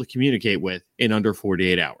be able to communicate with in under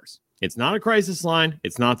 48 hours. It's not a crisis line.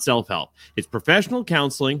 It's not self-help. It's professional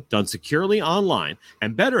counseling done securely online,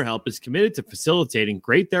 and BetterHelp is committed to facilitating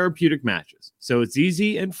great therapeutic matches. So it's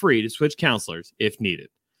easy and free to switch counselors if needed.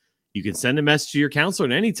 You can send a message to your counselor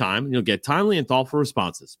at any time, and you'll get timely and thoughtful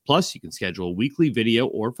responses. Plus, you can schedule weekly video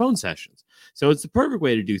or phone sessions. So it's the perfect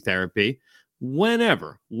way to do therapy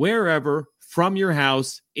whenever, wherever, from your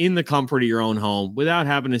house, in the comfort of your own home, without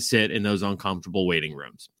having to sit in those uncomfortable waiting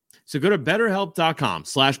rooms. So go to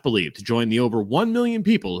BetterHelp.com/Believe to join the over 1 million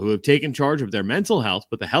people who have taken charge of their mental health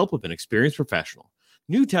with the help of an experienced professional.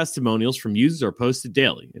 New testimonials from users are posted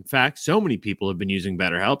daily. In fact, so many people have been using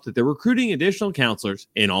BetterHelp that they're recruiting additional counselors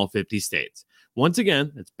in all 50 states. Once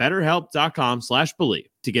again, that's BetterHelp.com/Believe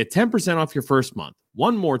to get 10% off your first month.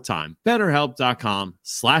 One more time,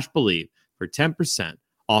 BetterHelp.com/Believe for 10%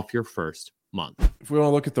 off your first month. If we want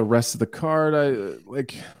to look at the rest of the card,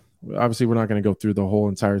 obviously we're not going to go through the whole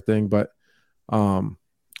entire thing, but a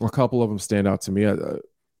couple of them stand out to me.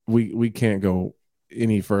 We can't go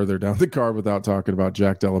any further down the card without talking about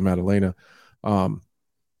Jack Della Maddalena. And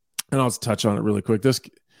I'll just touch on it really quick. This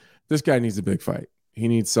guy needs a big fight. He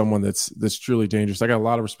needs someone that's truly dangerous. I got a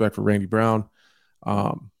lot of respect for Randy Brown.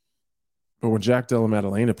 But when Jack Della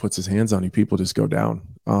Maddalena puts his hands on you, people just go down.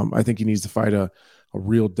 I think he needs to fight a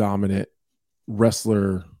real dominant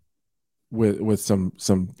wrestler with some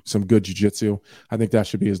good jiu-jitsu. I think that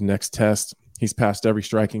should be his next test. He's passed every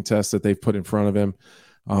striking test that they've put in front of him.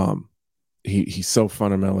 He's so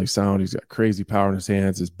fundamentally sound. He's got crazy power in his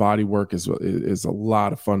hands. His body work is a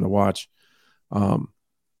lot of fun to watch.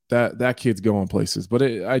 That kid's going places. But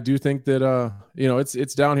I do think that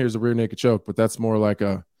it's down here as a rear naked choke, but that's more like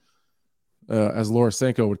as Laura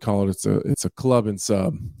Senko would call it, it's a club and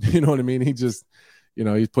sub. You know what I mean? He just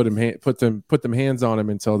he put them hands on him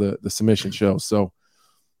until the submission shows. So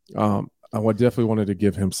I definitely wanted to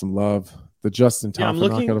give him some love. The Justin Tafa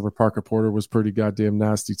knockout over Parker Porter was pretty goddamn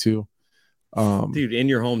nasty too. Dude, in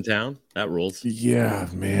your hometown, that rules. Yeah,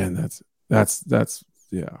 man, that's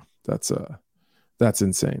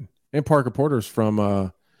insane. And Parker Porter's from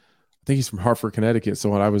I think he's from Hartford, Connecticut. So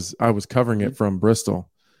when I was covering it from Bristol.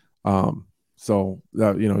 So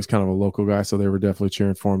that, he's kind of a local guy, so they were definitely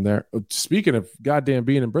cheering for him there. Speaking of goddamn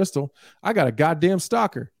being in Bristol, I got a goddamn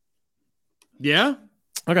stalker. Yeah?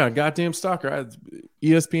 I got a goddamn stalker.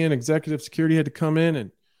 ESPN executive security had to come in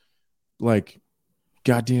and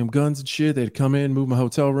goddamn guns and shit. They'd come in, move my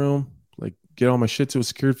hotel room, get all my shit to a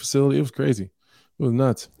secured facility. It was crazy. It was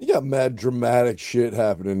nuts. You got mad dramatic shit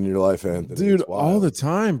happening in your life, Anthony. Dude, all the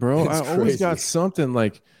time, bro. I always got something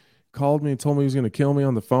called me and told me he was going to kill me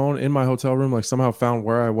on the phone in my hotel room, like somehow found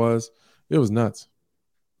where I was. It was nuts.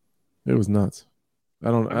 It was nuts. I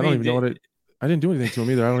don't even know I didn't do anything to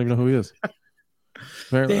him either. I don't even know who he is.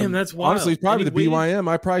 Damn, that's wild. Honestly, it's probably the BYM.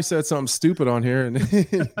 I probably said something stupid on here.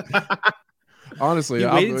 And honestly, you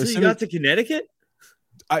waited until you got to Connecticut?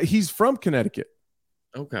 He's from Connecticut.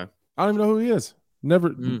 Okay. I don't even know who he is.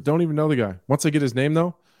 Don't even know the guy. Once I get his name,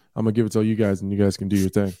 though, I'm going to give it to you guys, and you guys can do your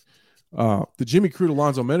thing. The Jimmy Crute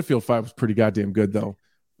Alonzo Menifield fight was pretty goddamn good, though.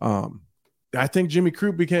 I think Jimmy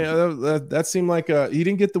Crute became that seemed like he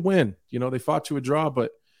didn't get the win. You know, they fought to a draw,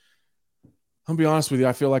 but I'll be honest with you,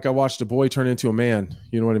 I feel like I watched a boy turn into a man.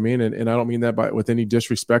 You know what I mean? And I don't mean that with any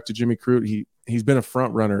disrespect to Jimmy Crute. He's been a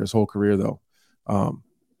front runner his whole career, though.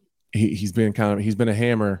 He's been a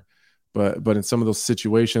hammer, but in some of those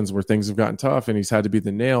situations where things have gotten tough and he's had to be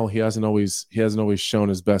the nail, he hasn't always shown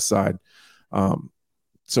his best side.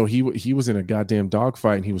 So he was in a goddamn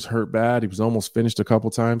dogfight and he was hurt bad. He was almost finished a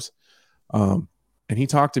couple times. And he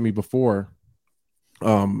talked to me before.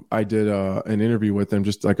 I did an interview with him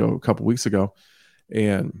just like a couple weeks ago,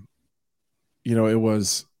 and you know, it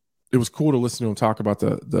was cool to listen to him talk about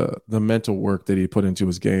the mental work that he put into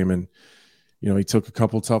his game. And you know, he took a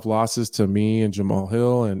couple tough losses to me and Jamal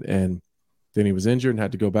Hill, and then he was injured and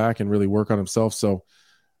had to go back and really work on himself. So,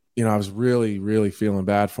 you know, I was really, really feeling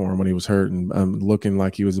bad for him when he was hurt and looking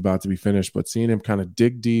like he was about to be finished. But seeing him kind of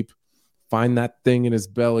dig deep, find that thing in his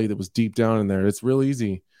belly that was deep down in there, it's real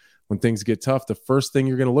easy. When things get tough, the first thing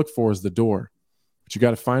you're going to look for is the door. But you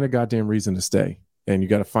got to find a goddamn reason to stay. And you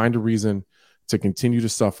got to find a reason to continue to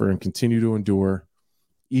suffer and continue to endure,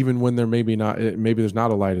 even when maybe there's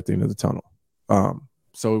not a light at the end of the tunnel.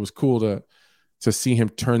 So it was cool to see him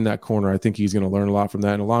turn that corner. I think he's going to learn a lot from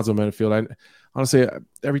that. And Alonzo Menifield, honestly,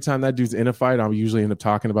 every time that dude's in a fight, I'll usually end up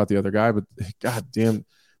talking about the other guy. But goddamn,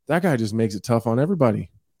 that guy just makes it tough on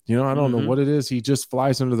everybody. You know, I don't know what it is. He just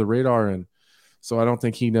flies under the radar, and so I don't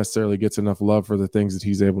think he necessarily gets enough love for the things that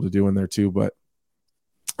he's able to do in there too. But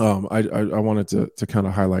I wanted to kind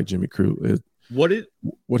of highlight Jimmy Crute. What he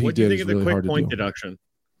did do you think is of the really quick hard point to do. deduction?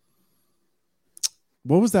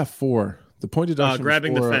 What was that for? The point deduction,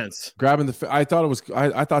 grabbing the fence. Grabbing the. I thought it was.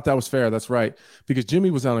 I thought that was fair. That's right, because Jimmy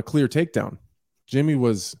was on a clear takedown. He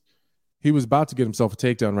was about to get himself a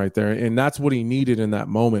takedown right there, and that's what he needed in that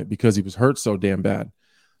moment because he was hurt so damn bad.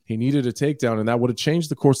 He needed a takedown, and that would have changed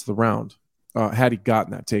the course of the round had he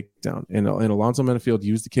gotten that takedown. And Alonzo Menifield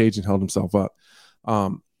used the cage and held himself up.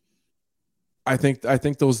 I think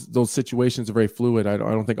those situations are very fluid. I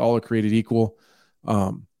don't think all are created equal.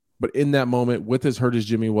 But in that moment, with as hurt as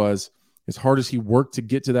Jimmy was, as hard as he worked to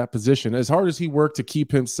get to that position, as hard as he worked to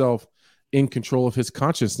keep himself in control of his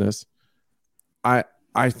consciousness, I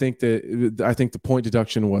think the point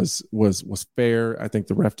deduction was fair. I think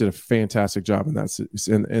the ref did a fantastic job in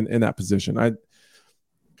that position.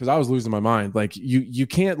 Because I was losing my mind. Like you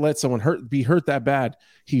can't let someone be hurt that bad.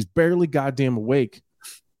 He's barely goddamn awake,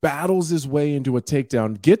 battles his way into a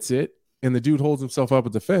takedown, gets it, and the dude holds himself up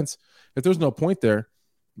at the fence. If there's no point there,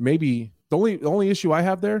 maybe the only issue I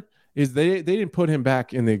have there is they didn't put him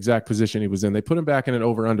back in the exact position he was in. They put him back in an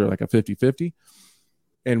over-under, like a 50-50.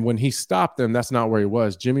 And when he stopped them, that's not where he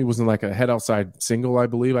was. Jimmy was in like a head outside single, I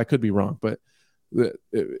believe. I could be wrong, but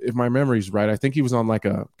if my memory's right, I think he was on like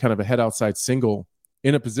a kind of a head outside single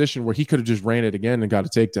in a position where he could have just ran it again and got a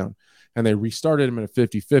takedown. And they restarted him in a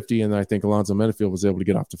 50-50, and I think Alonzo Menifield was able to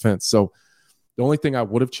get off the fence. So the only thing I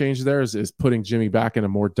would have changed there is putting Jimmy back in a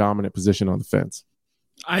more dominant position on the fence.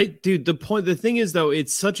 The thing is, though,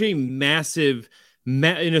 it's such a massive in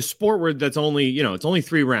a sport where that's only, it's only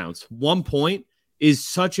 3 rounds. 1 point is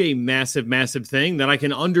such a massive, massive thing that I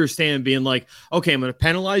can understand being like, okay, I'm going to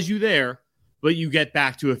penalize you there, but you get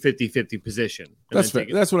back to a 50-50 position. That's fair.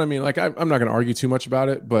 That's what I mean. Like, I'm not going to argue too much about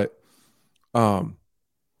it, but I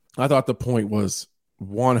thought the point was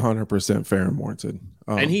 100% fair and warranted.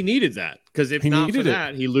 And he needed that, because if not for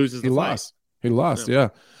that, he loses the fight. He lost, yeah.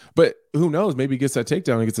 But who knows? Maybe he gets that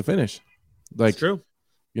takedown and gets a finish. Like, it's true.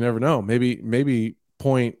 You never know. Maybe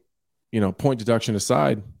point deduction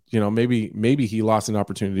aside, maybe he lost an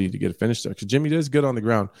opportunity to get a finish there. Because Jimmy is good on the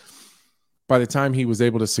ground. By the time he was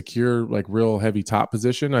able to secure like real heavy top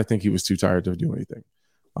position, I think he was too tired to do anything.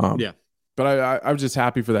 But I was just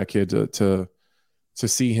happy for that kid to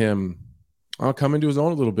see him come into his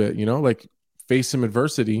own a little bit, like face some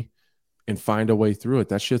adversity and find a way through it.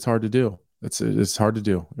 That shit's hard to do. It's hard to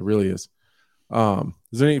do. It really is.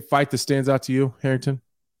 Is there any fight that stands out to you, Harrington?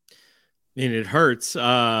 And it hurts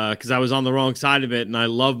because I was on the wrong side of it, and I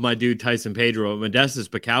love my dude Tyson Pedro. Modestas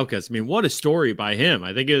Bukauskas. I mean, what a story by him.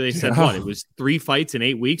 I think they said it was 3 fights in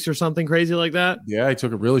 8 weeks or something crazy like that. Yeah, he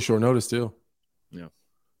took a really short notice too.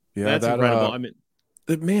 Yeah, that's incredible. I mean,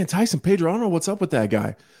 man, Tyson Pedro, I don't know what's up with that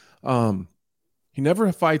guy. He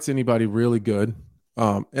never fights anybody really good.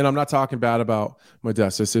 And I'm not talking bad about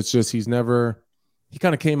Modestas. It's just he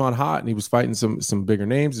kind of came on hot and he was fighting some bigger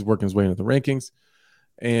names. He's working his way into the rankings.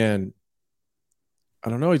 And I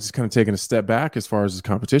don't know, he's just kind of taking a step back as far as his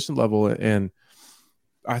competition level. And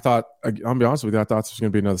I thought, I'll be honest with you, I thought this was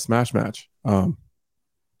going to be another smash match.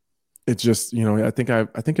 It's just, I think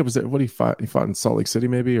it was what he fought in Salt Lake City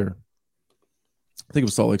maybe, or I think it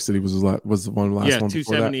was Salt Lake City was the one last one.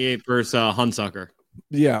 278 versus Hunsucker.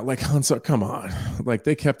 Yeah, like Hunsucker, come on. Like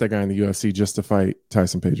they kept that guy in the UFC just to fight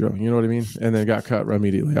Tyson Pedro. You know what I mean? And then got cut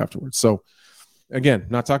immediately afterwards. So again,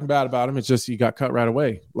 not talking bad about him. It's just he got cut right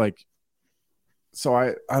away. Like, so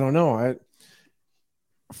I don't know.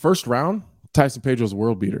 First round, Tyson Pedro's a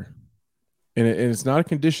world beater. And it's not a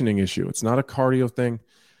conditioning issue. It's not a cardio thing.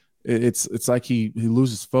 It's like he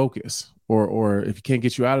loses focus or if he can't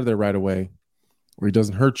get you out of there right away, or he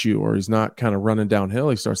doesn't hurt you, or he's not kind of running downhill,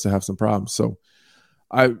 he starts to have some problems. So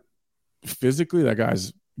physically, that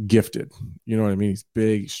guy's gifted. You know what I mean? He's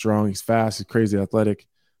big, he's strong, he's fast, he's crazy athletic.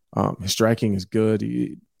 His striking is good.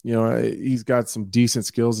 He's got some decent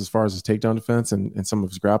skills as far as his takedown defense and some of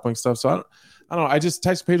his grappling stuff. So I don't know.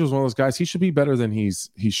 Tyson Pedro is one of those guys. He should be better than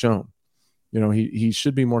he's shown. He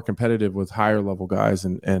should be more competitive with higher level guys.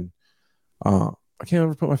 And I can't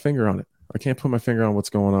ever put my finger on it. I can't put my finger on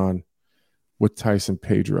what's going on with Tyson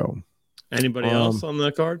Pedro. Anybody else on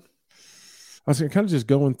the card? I was kind of just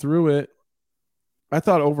going through it. I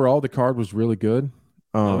thought overall the card was really good.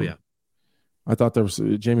 I thought there was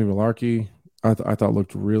Jamie Malarkey. I thought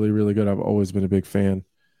looked really, really good. I've always been a big fan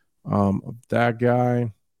of that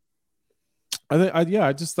guy.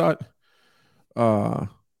 I just thought, I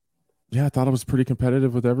thought it was pretty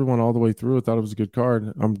competitive with everyone all the way through. I thought it was a good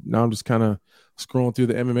card. I'm just kind of scrolling through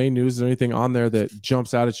the MMA news. Is there anything on there that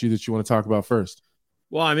jumps out at you that you want to talk about first?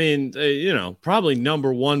 Well, I mean, probably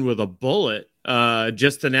number one with a bullet,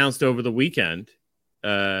 just announced over the weekend,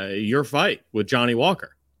 your fight with Johnny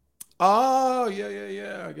Walker. Oh,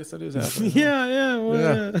 yeah. I guess that is happening.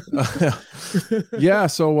 Yeah.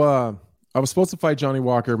 So I was supposed to fight Johnny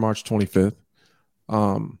Walker March 25th.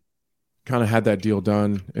 Kind of had that deal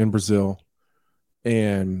done in Brazil.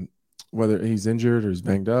 And whether he's injured or he's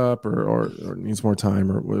banged up or needs more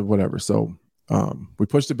time or whatever. So we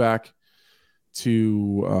pushed it back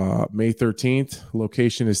to May 13th.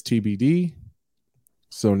 Location is TBD.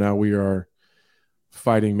 So now we are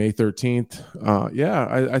fighting May 13th.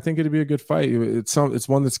 I think it'd be a good fight. It's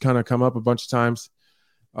one that's kind of come up a bunch of times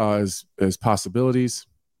as possibilities.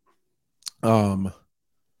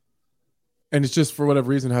 And it's just for whatever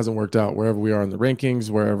reason hasn't worked out wherever we are in the rankings,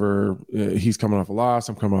 wherever he's coming off a loss,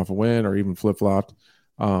 I'm coming off a win, or even flip-flopped.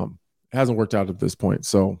 It hasn't worked out at this point.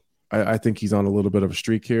 So I think he's on a little bit of a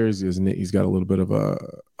streak here. He's got a little bit of a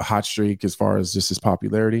hot streak as far as just his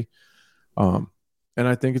popularity. And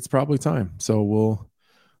I think it's probably time. So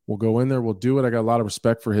we'll go in there. We'll do it. I got a lot of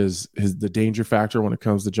respect for the danger factor when it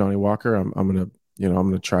comes to Johnny Walker. I'm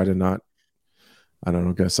gonna try to not, I don't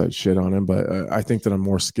know, guess I'd shit on him, but I think that I'm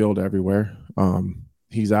more skilled everywhere.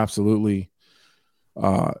 He's absolutely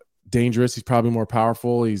dangerous. He's probably more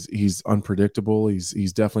powerful. He's unpredictable.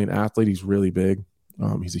 He's definitely an athlete. He's really big.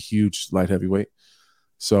 He's a huge light heavyweight.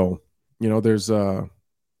 So, there's a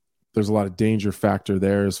lot of danger factor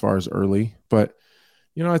there as far as early, but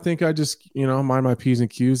I think I just, mind my P's and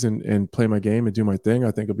Q's and play my game and do my thing.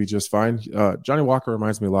 I think it'll be just fine. Johnny Walker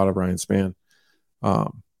reminds me a lot of Ryan Spann.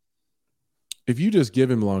 If you just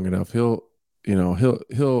give him long enough, he'll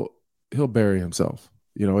bury himself.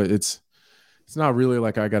 It's not really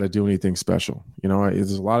like I got to do anything special.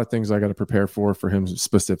 There's a lot of things I got to prepare for him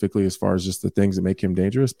specifically as far as just the things that make him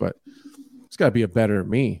dangerous, but it's got to be a better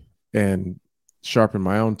me and sharpen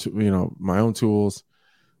my own tools,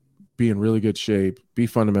 be in really good shape, be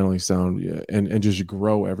fundamentally sound, and just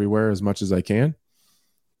grow everywhere as much as I can.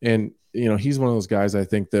 And, he's one of those guys I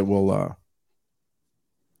think that will, I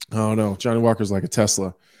don't know, Johnny Walker's like a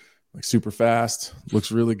Tesla, like super fast,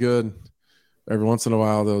 looks really good. Every once in a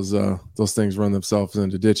while, those things run themselves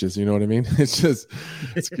into ditches. You know what I mean? It's just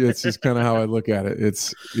kind of how I look at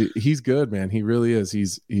it. He's good, man. He really is.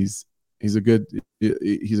 He's a good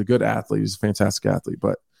athlete. He's a fantastic athlete,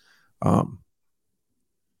 but,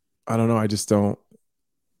 I don't know. I just don't,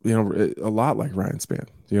 a lot like Ryan Spann.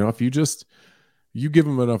 If you give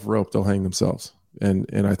them enough rope, they'll hang themselves. And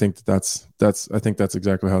I think that's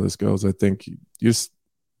exactly how this goes. I think you just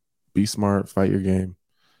be smart, fight your game,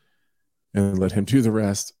 and let him do the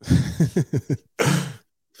rest.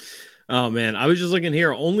 Oh man, I was just looking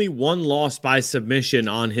here. Only 1 loss by submission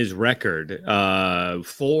on his record.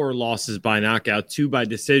 4 losses by knockout, 2 by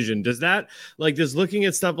decision. Does looking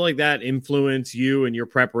at stuff like that influence you and your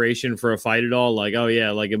preparation for a fight at all? Like, oh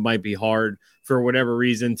yeah, like it might be hard for whatever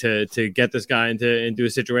reason to get this guy into a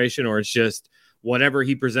situation, or it's just whatever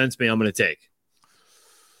he presents me, I'm going to take.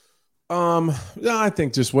 No, I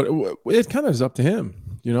think just what it kind of is up to him.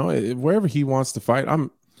 You know, wherever he wants to fight,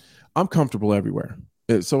 I'm comfortable everywhere.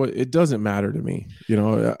 So it doesn't matter to me. You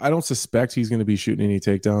know, I don't suspect he's going to be shooting any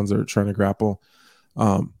takedowns or trying to grapple.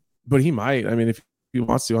 But he might. I mean, if he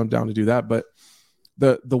wants to, I'm down to do that. But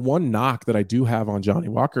the one knock that I do have on Johnny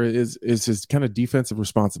Walker is his kind of defensive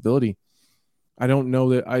responsibility. I don't know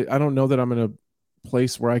that I'm in a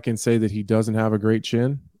place where I can say that he doesn't have a great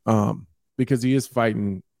chin, because he is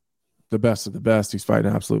fighting the best of the best. He's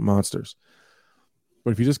fighting absolute monsters.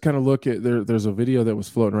 But if you just kind of look at there's a video that was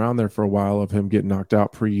floating around there for a while of him getting knocked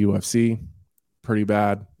out pre-UFC, pretty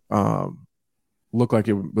bad. Looked like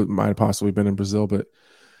it might have possibly been in Brazil, but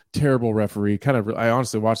terrible referee. I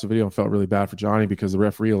honestly watched the video and felt really bad for Johnny because the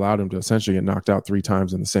referee allowed him to essentially get knocked out 3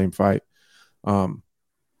 times in the same fight.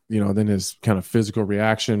 Then his kind of physical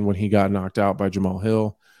reaction when he got knocked out by Jamal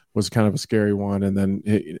Hill was kind of a scary one. And then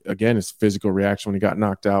again, his physical reaction when he got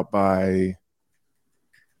knocked out by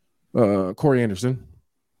Corey Anderson.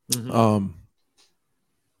 Mm-hmm.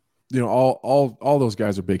 All those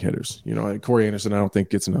guys are big hitters. You know, Corey Anderson, I don't think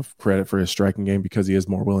gets enough credit for his striking game because he is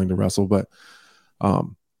more willing to wrestle. But I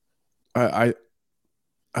don't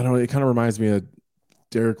know. It kind of reminds me of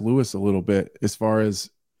Derek Lewis a little bit as far as,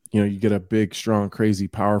 you know, you get a big, strong, crazy,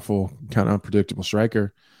 powerful, kind of unpredictable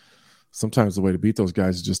striker. Sometimes the way to beat those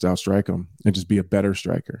guys is just outstrike them and just be a better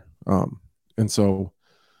striker. And so,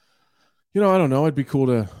 you know, I don't know. It'd be cool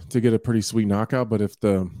to get a pretty sweet knockout, but if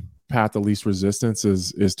the path of least resistance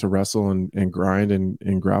is to wrestle and grind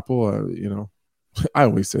and grapple, you know, I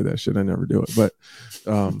always say that shit. I never do it, but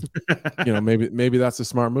you know, maybe that's a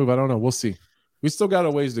smart move. I don't know. We'll see. We still got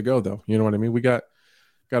a ways to go, though. You know what I mean? We got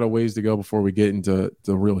a ways to go before we get into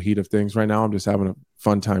the real heat of things. Right now, I'm just having a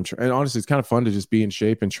fun time, and honestly, it's kind of fun to just be in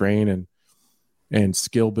shape and train and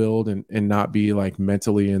skill build and not be like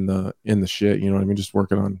mentally in the shit. You know what I mean? Just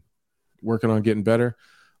working on getting better.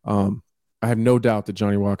 I have no doubt that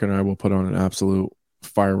Johnny Walker and I will put on an absolute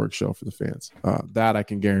fireworks show for the fans. That I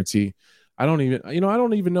can guarantee. I don't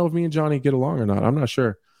even know if me and Johnny get along or not. I'm not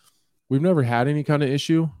sure. We've never had any kind of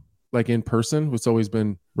issue like in person. It's always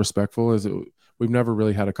been respectful. We've never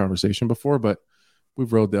really had a conversation before, but we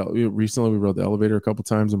rode the elevator a couple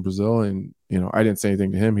times in Brazil, and you know, I didn't say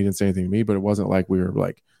anything to him. He didn't say anything to me, but it wasn't like we were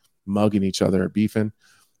like mugging each other or beefing.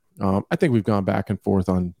 I think we've gone back and forth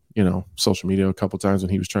on, you know, social media a couple times when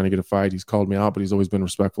he was trying to get a fight. He's called me out, but he's always been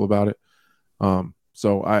respectful about it.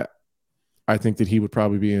 So I think that he would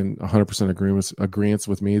probably be in 100% agreement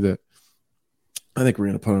with me that I think we're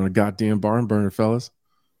going to put on a goddamn barn burner, fellas.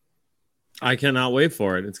 I cannot wait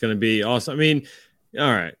for it. It's going to be awesome. I mean,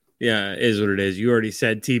 all right. Yeah, it is what it is. You already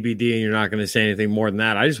said TBD and you're not going to say anything more than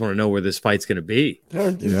that. I just want to know where this fight's going to be.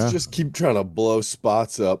 Just keep trying to blow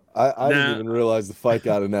spots up. I didn't even realize the fight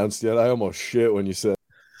got announced yet. I almost shit when you said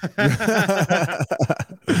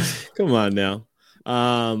Come on now.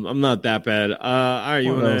 I'm not that bad. All right,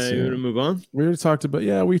 you want to move on? We talked about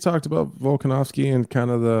Volkanovski and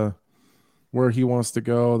kind of where he wants to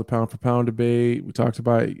go, the pound for pound debate. We talked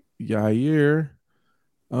about Yair.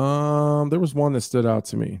 There was one that stood out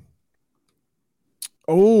to me.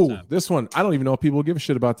 Oh, this one. I don't even know if people give a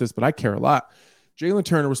shit about this, but I care a lot. Jalen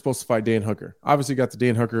Turner was supposed to fight Dan Hooker. Obviously got the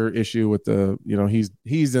Dan Hooker issue with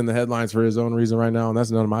he's in the headlines for his own reason right now, and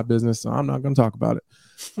that's none of my business, so I'm not going to talk about it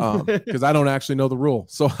because I don't actually know the rule.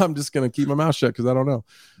 So I'm just going to keep my mouth shut because I don't know.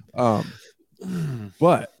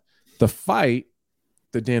 But the fight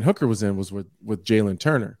that Dan Hooker was in was with Jalen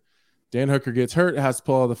Turner. Dan Hooker gets hurt, has to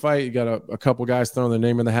pull out of the fight. You got a couple guys throwing their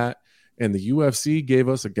name in the hat, and the UFC gave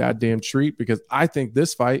us a goddamn treat because I think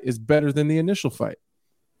this fight is better than the initial fight.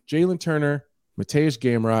 Jalen Turner, Mateusz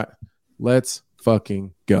Gamrot, let's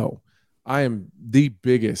fucking go. I am the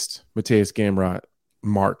biggest Mateusz Gamrot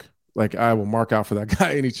mark. Like, I will mark out for that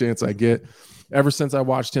guy any chance I get. Ever since I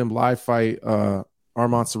watched him live fight Arman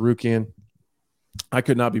Tsarukyan, I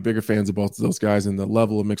could not be bigger fans of both of those guys and the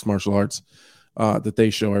level of mixed martial arts that they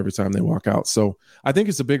show every time they walk out. So I think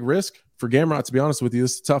it's a big risk for Gamrot, to be honest with you.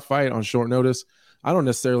 This is a tough fight on short notice. I don't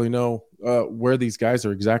necessarily know where these guys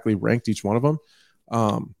are exactly ranked, each one of them.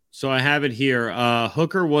 So I have it here.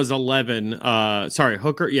 Hooker was 11.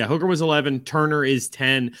 Hooker was 11. Turner is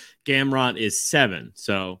 10. Gamrot is 7.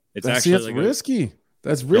 So it's that's risky.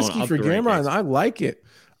 That's risky for Gamrot, and I like it.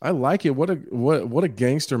 I like it. What a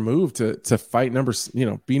gangster move to fight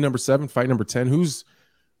be number 7, fight number 10, who's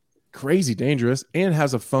crazy dangerous and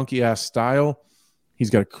has a funky ass style. He's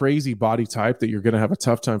got a crazy body type that you're going to have a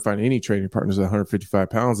tough time finding any training partners at 155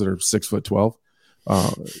 pounds that are 6'12".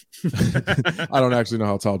 I don't actually know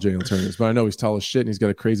how tall Jalen Turner is, but I know he's tall as shit and he's got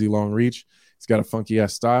a crazy long reach. He's got a funky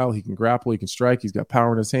ass style. He can grapple. He can strike. He's got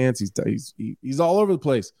power in his hands. He's all over the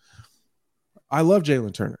place. I love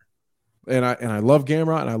Jalen Turner, and I love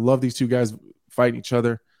Gamrot, and I love these two guys fighting each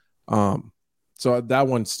other. So that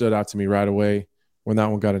one stood out to me right away when that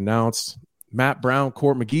one got announced. Matt Brown,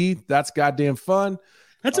 Court McGee. That's goddamn fun.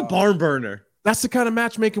 That's a barn burner. That's the kind of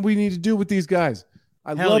matchmaking we need to do with these guys.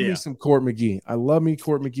 I love me some Court McGee. I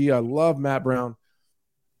love Matt Brown.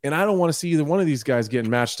 And I don't want to see either one of these guys getting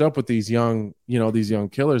matched up with these young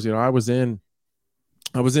killers. I was in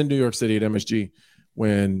New York City at MSG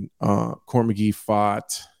when Court McGee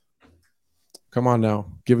fought. Come on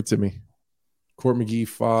now, give it to me. Court McGee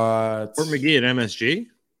fought. Court McGee at MSG?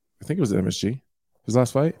 I think it was at MSG. His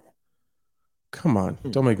last fight? Come on,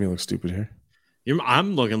 don't make me look stupid here.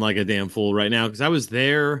 I'm looking like a damn fool right now because I was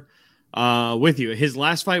there with you. His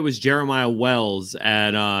last fight was Jeremiah Wells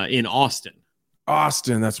at in Austin.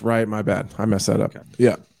 Austin, that's right. My bad. I messed that up. Okay.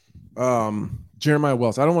 Yeah. Jeremiah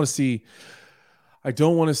Wells. I don't want to see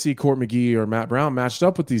Court McGee or Matt Brown matched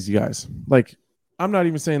up with these guys. Like, I'm not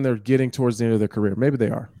even saying they're getting towards the end of their career. Maybe they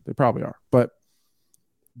are. They probably are. But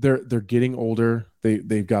they're getting older.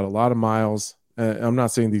 They've got a lot of miles. I'm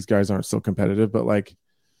not saying these guys aren't still competitive, but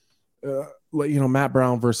Matt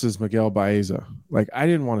Brown versus Miguel Baeza. Like, I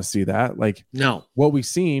didn't want to see that. Like, no. What we've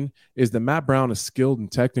seen is that Matt Brown is skilled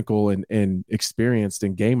and technical and experienced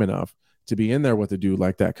and game enough to be in there with a dude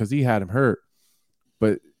like that because he had him hurt.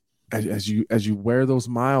 But as you wear those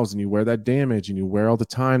miles and you wear that damage and you wear all the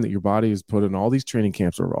time that your body has put in all these training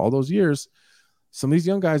camps over all those years, some of these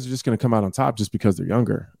young guys are just going to come out on top just because they're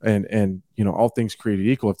younger. And all things created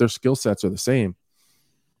equal, if their skill sets are the same,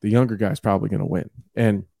 the younger guy's probably going to win.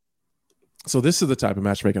 And so this is the type of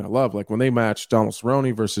matchmaking I love. Like when they match Donald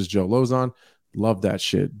Cerrone versus Joe Lozon, love that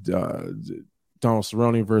shit. Donald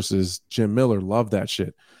Cerrone versus Jim Miller, love that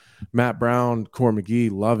shit. Matt Brown, Court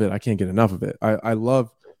McGee, love it. I can't get enough of it. I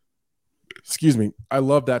love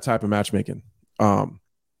that type of matchmaking.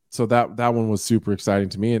 So that one was super exciting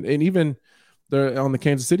to me. And even on the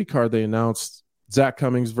Kansas City card, they announced Zach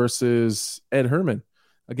Cummings versus Ed Herman.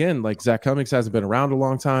 Again, like Zach Cummings hasn't been around a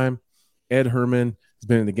long time. Ed Herman has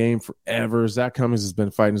been in the game forever. Zach Cummings has been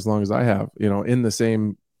fighting as long as I have, in the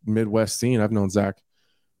same Midwest scene. I've known Zach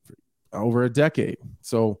for over a decade.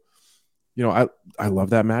 So, I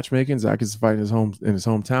love that matchmaking. Zach is fighting in his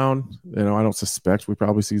hometown. I don't suspect we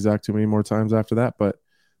probably see Zach too many more times after that, but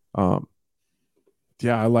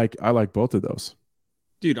I like both of those.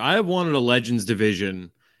 Dude, I have wanted a Legends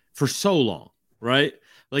division for so long, right?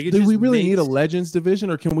 Like, do we really need a Legends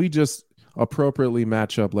division, or can we just appropriately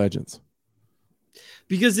match up legends?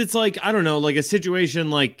 Because it's like, I don't know, like a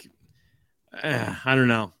situation like, I don't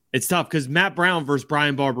know. It's tough because Matt Brown versus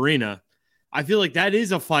Brian Barberena, I feel like that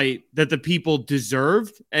is a fight that the people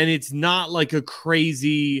deserved, and it's not like a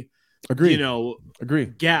crazy, agree.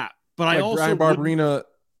 Gap. But like I also Brian Barberena,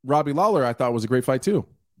 Robbie Lawler, I thought was a great fight too.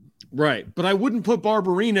 Right, but I wouldn't put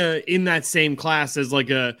Barberena in that same class as like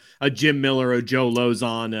a Jim Miller, a Joe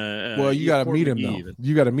Lozon. Well, you got to meet him though. Even.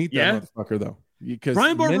 You got to meet that motherfucker though. Because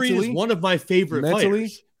Brian Barberena is one of my favorite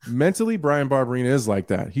fighters. Mentally, Brian Barberena is like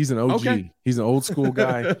that. He's an OG. Okay. He's an old school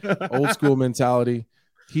guy, old school mentality.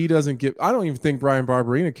 He doesn't give. I don't even think Brian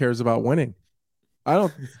Barberena cares about winning.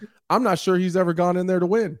 I'm not sure he's ever gone in there to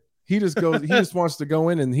win. He just goes. He just wants to go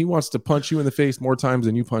in and he wants to punch you in the face more times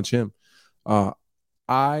than you punch him.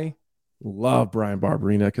 I love Brian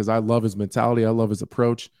Barberena because I love his mentality. I love his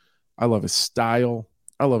approach. I love his style.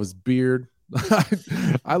 I love his beard.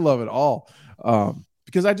 I love it all.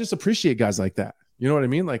 Because I just appreciate guys like that. You know what I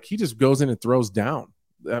mean? Like he just goes in and throws down.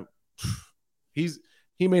 He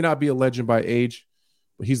may not be a legend by age,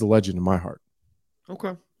 but he's a legend in my heart.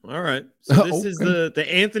 Okay. All right. So this is the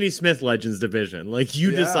Anthony Smith Legends division. Like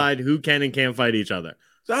you decide who can and can't fight each other.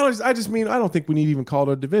 So I just mean I don't think we need to even call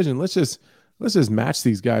it a division. Let's just match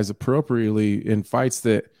these guys appropriately in fights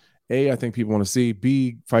that A, I think people want to see,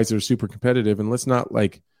 B, fights that are super competitive, and let's not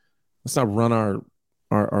run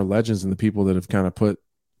our legends and the people that have kind of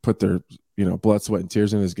put their blood, sweat, and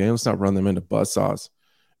tears in this game. Let's not run them into buzzsaws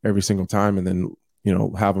every single time and then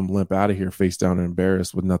have them limp out of here face down and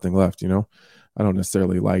embarrassed with nothing left. I don't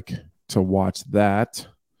necessarily like to watch that.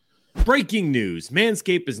 Breaking news.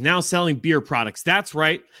 Manscaped is now selling beer products. That's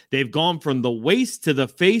right. They've gone from the waist to the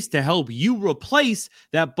face to help you replace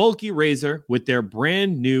that bulky razor with their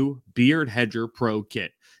brand new Beard Hedger Pro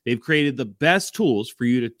kit. They've created the best tools for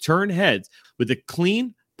you to turn heads with a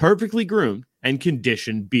clean, perfectly groomed, and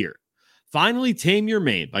conditioned beard. Finally, tame your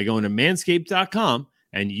mane by going to manscaped.com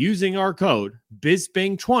and using our code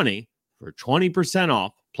BISBING20 for 20%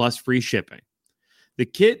 off plus free shipping. The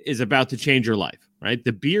kit is about to change your life, right?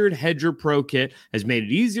 The Beard Hedger Pro Kit has made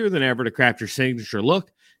it easier than ever to craft your signature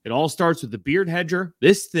look. It all starts with the Beard Hedger.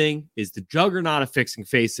 This thing is the juggernaut of fixing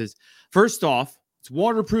faces. First off, it's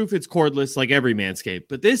waterproof, it's cordless like every Manscaped,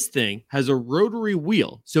 but this thing has a rotary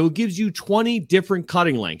wheel, so it gives you 20 different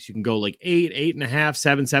cutting lengths. You can go like 8, 8.5,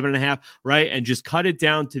 7, 7.5, right? And just cut it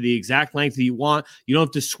down to the exact length that you want. You don't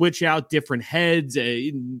have to switch out different heads,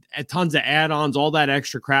 tons of add-ons, all that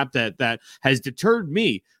extra crap that has deterred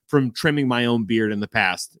me from trimming my own beard in the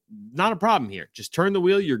past. Not a problem here. Just turn the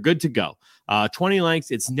wheel, you're good to go. 20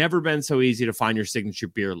 lengths, it's never been so easy to find your signature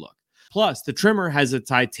beard look. Plus, the trimmer has a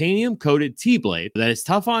titanium-coated T-blade that is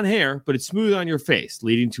tough on hair, but it's smooth on your face,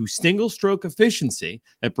 leading to single-stroke efficiency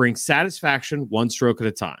that brings satisfaction one stroke at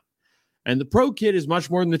a time. And the Pro Kit is much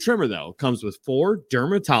more than the trimmer, though. It comes with 4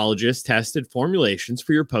 dermatologist-tested formulations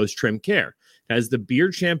for your post-trim care. It has the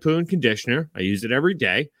beard shampoo and conditioner. I use it every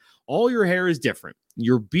day. All your hair is different.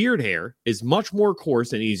 Your beard hair is much more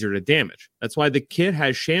coarse and easier to damage. That's why the kit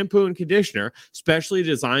has shampoo and conditioner specially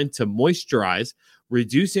designed to moisturize,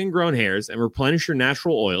 reduce ingrown hairs, and replenish your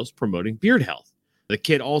natural oils, promoting beard health. The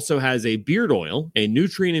kit also has a beard oil, a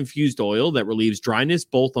nutrient-infused oil that relieves dryness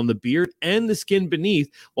both on the beard and the skin beneath,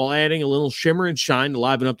 while adding a little shimmer and shine to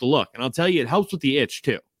liven up the look. And I'll tell you, it helps with the itch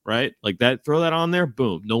too, right? Like that, throw that on there,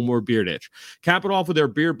 boom, no more beard itch. Cap it off with their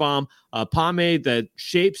Beard Balm, a pomade that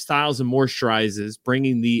shapes, styles, and moisturizes,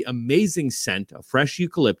 bringing the amazing scent of fresh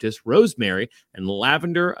eucalyptus, rosemary, and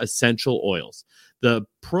lavender essential oils. The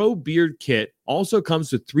Pro Beard Kit also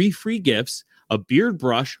comes with 3 free gifts: a beard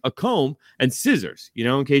brush, a comb, and scissors. You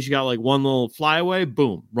know, in case you got like one little flyaway,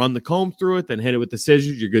 boom, run the comb through it, then hit it with the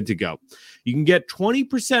scissors, you're good to go. You can get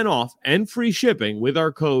 20% off and free shipping with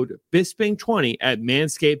our code BISBING20 at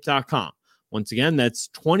manscaped.com. Once again, that's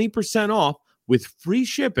 20% off with free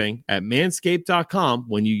shipping at manscaped.com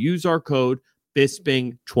when you use our code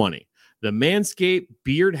BISBING20. The Manscaped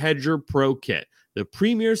Beard Hedger Pro Kit, the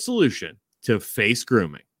premier solution to face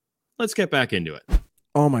grooming. Let's get back into it.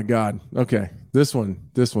 Oh my God. Okay. This one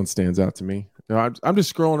stands out to me. I'm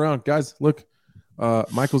just scrolling around. Guys, look,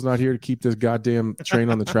 Michael's not here to keep this goddamn train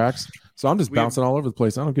on the tracks. So I'm just bouncing all over the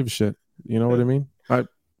place. I don't give a shit. You know what I mean? If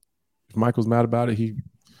Michael's mad about it, he can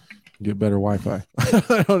get better Wi-Fi.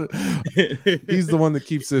 He's the one that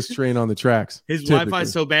keeps this train on the tracks. His Wi-Fi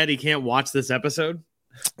is so bad he can't watch this episode.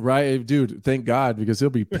 Right, dude. Thank God, because he'll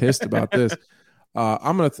be pissed about this.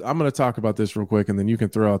 I'm gonna talk about this real quick, and then you can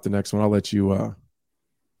throw out the next one. I'll let you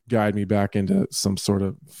guide me back into some sort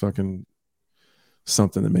of fucking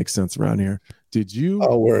something that makes sense around here. Did you?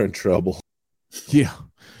 Oh, we're in trouble. Yeah.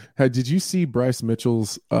 Did you see Bryce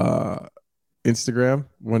Mitchell's Instagram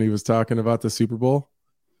when he was talking about the Super Bowl?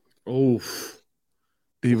 Oh,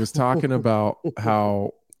 he was talking about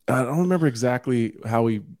how, I don't remember exactly how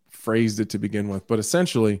he phrased it to begin with, but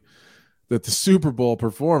essentially that the Super Bowl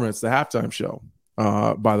performance, the halftime show,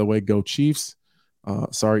 by the way, go Chiefs.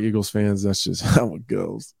 Sorry, Eagles fans. That's just how it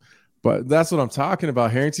goes. But that's what I'm talking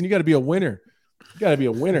about, Harrington. You got to be a winner. You got to be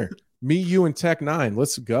a winner. Me, you, and Tech 9.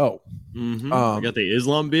 Let's go. Mm-hmm. I got the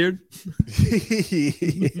Islam beard.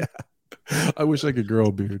 Yeah. I wish I could grow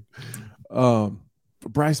a beard.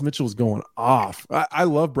 Bryce Mitchell is going off. I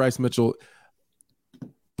love Bryce Mitchell.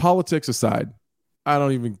 Politics aside, I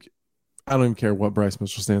don't even care what Bryce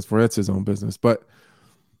Mitchell stands for. That's his own business. But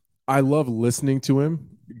I love listening to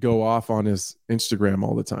him go off on his Instagram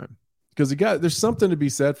all the time, because there's something to be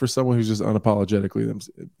said for someone who's just unapologetically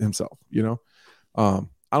himself. You know,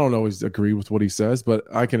 I don't always agree with what he says, but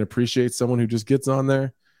I can appreciate someone who just gets on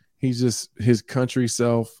there. He's just his country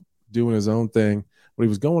self doing his own thing. But he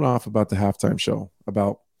was going off about the halftime show,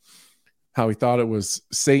 about how he thought it was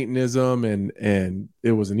Satanism and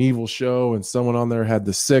it was an evil show, and someone on there had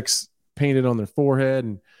the 6 painted on their forehead,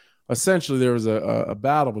 and essentially there was a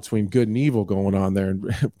battle between good and evil going on there,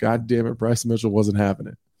 and God damn it, Bryce Mitchell wasn't having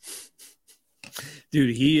it.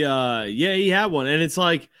 Dude, he had one, and it's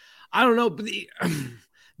like, I don't know, but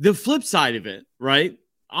the flip side of it, right?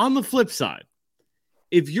 On the flip side,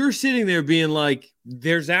 if you're sitting there being like,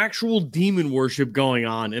 there's actual demon worship going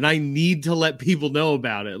on, and I need to let people know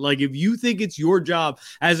about it. Like, if you think it's your job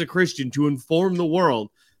as a Christian to inform the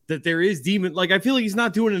world that there is demon, like, I feel like he's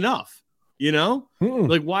not doing enough, you know?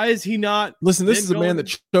 Like, why is he not? Listen, this is a man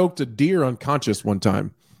that choked a deer unconscious one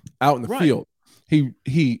time out in the field.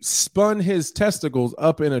 He spun his testicles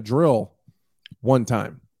up in a drill one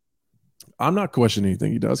time. I'm not questioning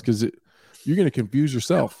anything he does, because You're going to confuse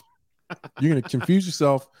yourself. You're going to confuse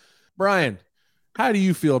yourself. Brian, how do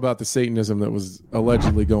you feel about the Satanism that was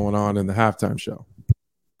allegedly going on in the halftime show?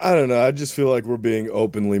 I don't know. I just feel like we're being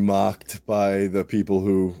openly mocked by the people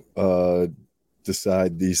who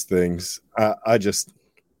decide these things. I just.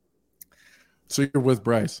 So you're with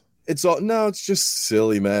Bryce? It's just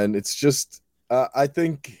silly, man. It's just, I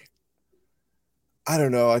think, I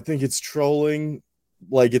don't know. I think it's trolling.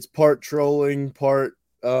 Like, it's part trolling, part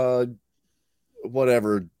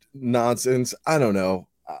whatever nonsense. I don't know.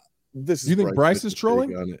 This is. You think Bryce is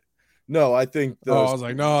trolling? On it. No, I think. I was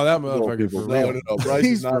like, no, that motherfucker for real. No. Bryce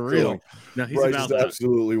is not real. Trolling. No, he's Bryce about is that.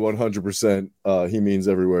 absolutely 100%. He means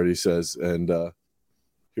every word he says, and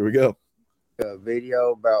here we go. A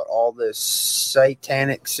video about all this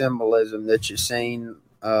satanic symbolism that you've seen,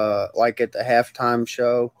 like at the halftime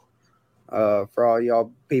show. For all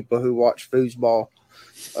y'all people who watch foosball,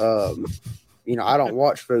 I don't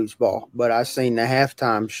watch foosball, but I seen the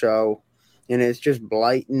halftime show, and it's just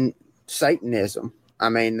blatant Satanism. I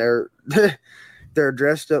mean, they're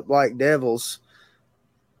dressed up like devils.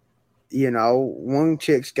 One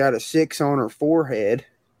chick's got a 6 on her forehead.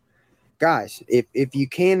 Guys, if you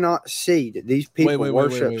cannot see that these people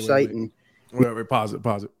worship Satan. Wait, pause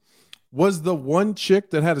it. Was the one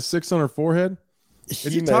chick that had a 6 on her forehead? Is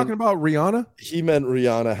he talking about Rihanna? He meant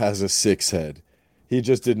Rihanna has a 6 head. He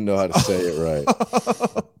just didn't know how to say it right.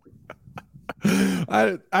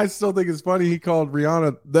 I still think it's funny he called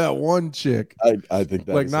Rihanna that one chick. I think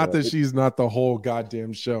that like not that she's not the whole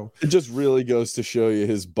goddamn show. It just really goes to show you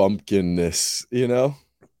his bumpkinness,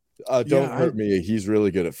 Don't hurt me. He's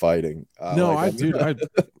really good at fighting. I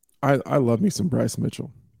love me some Bryce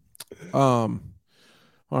Mitchell. All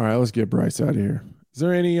right, let's get Bryce out of here. Is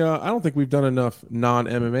there any I don't think we've done enough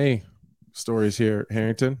non-MMA stories here,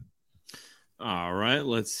 Harrington. All right,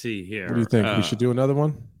 let's see here. What do you think? We should do another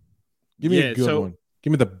one? Give me a good one.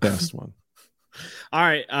 Give me the best one. All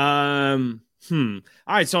right. All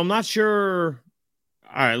right. So I'm not sure.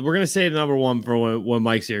 All right. We're going to save number one for when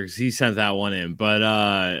Mike's here because he sent that one in.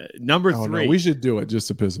 But number 3. No, we should do it just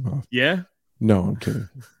to piss him off. Yeah? No, I'm kidding.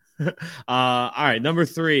 All right. Number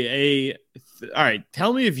 3. All right.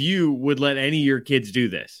 Tell me if you would let any of your kids do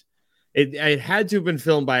this. It had to have been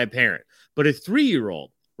filmed by a parent. But a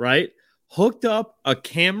 3-year-old, right, hooked up a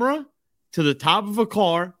camera to the top of a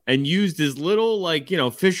car and used his little,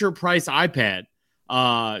 Fisher-Price iPad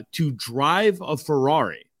to drive a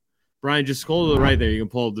Ferrari. Brian, just scroll to the right there. You can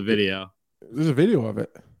pull up the video. There's a video of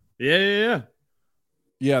it. Yeah.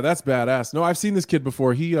 Yeah, that's badass. No, I've seen this kid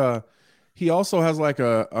before. He also has like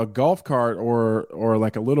a golf cart or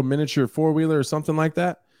like a little miniature 4-wheeler or something like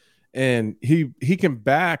that. And he can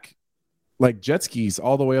back like jet skis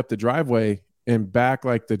all the way up the driveway and back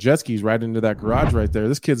like the jet skis right into that garage right there.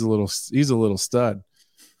 This kid's he's a little stud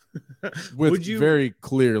with very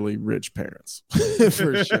clearly rich parents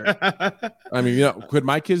for sure. I mean, could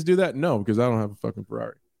my kids do that? No, because I don't have a fucking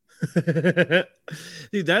Ferrari.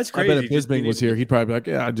 Dude, that's crazy. I bet if Bisbing was here, he'd probably be like,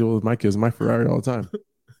 yeah, I deal with my kids in my Ferrari all the time.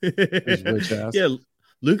 His rich ass. Yeah,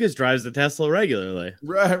 Lucas drives the Tesla regularly.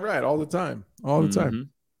 Right. All the time.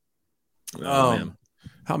 Man.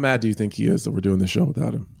 How mad do you think he is that we're doing the show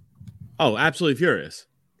without him? Oh, absolutely furious.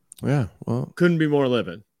 Yeah, well, couldn't be more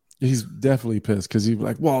livid. He's definitely pissed because he's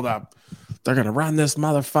like, well, they're gonna run this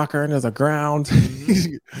motherfucker into the ground.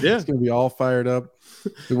 Yeah, it's gonna be all fired up.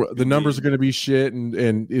 The numbers are gonna be shit,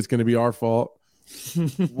 and it's gonna be our fault.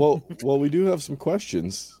 Well, we do have some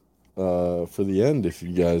questions for the end if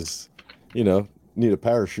you guys, need a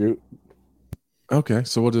parachute. Okay,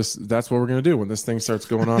 so that's what we're gonna do when this thing starts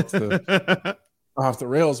going off the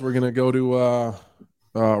rails. We're gonna go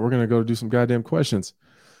to do some goddamn questions.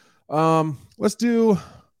 Let's do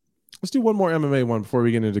one more MMA one before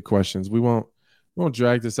we get into questions. We won't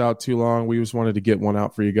drag this out too long. We just wanted to get one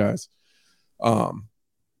out for you guys.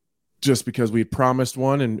 Just because we had promised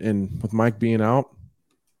one and with Mike being out,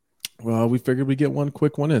 well, we figured we'd get one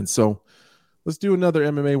quick one in. So let's do another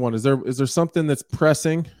MMA one. Is there something that's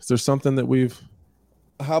pressing? Is there something that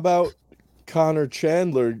how about Conor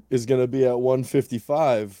Chandler is going to be at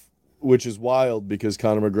 155, which is wild because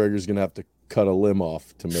Conor McGregor is going to have to cut a limb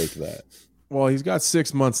off to make that. Well, he's got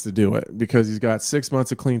 6 months to do it because he's got 6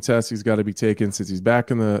 months of clean tests he's got to be taken since he's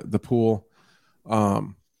back in the pool. I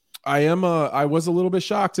was a little bit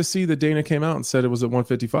shocked to see that Dana came out and said it was at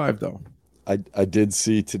 155 though. I did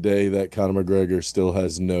see today that Conor McGregor still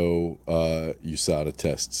has no USADA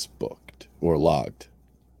tests booked or logged.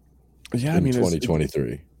 Yeah, in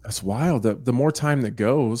 2023. That's wild. The more time that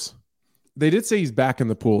goes, they did say he's back in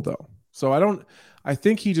the pool though. So I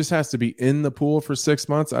think he just has to be in the pool for 6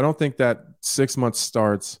 months. I don't think that 6 months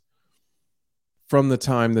starts from the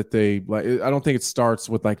time that they like. I don't think it starts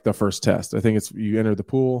with like the first test. I think it's you enter the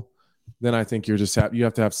pool, then I think you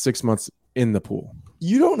have to have 6 months in the pool.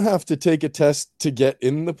 You don't have to take a test to get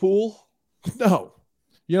in the pool. No,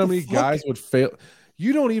 you know how many guys would fail.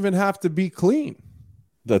 You don't even have to be clean.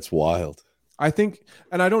 That's wild. I think,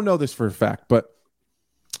 and I don't know this for a fact, but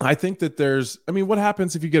I think that what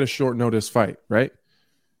happens if you get a short notice fight, right?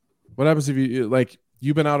 What happens if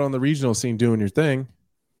you've been out on the regional scene doing your thing,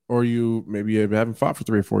 or you haven't fought for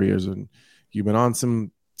 3 or 4 years and you've been on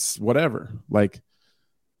some whatever, like,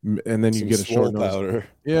 and then you get a short notice powder.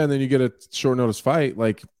 Yeah, and then you get a short notice fight.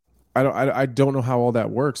 Like, I don't know how all that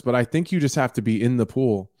works, but I think you just have to be in the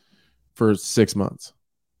pool for 6 months.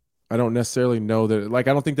 I don't necessarily know that. Like,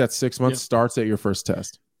 I don't think that 6 months starts at your first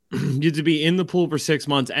test. You have to be in the pool for 6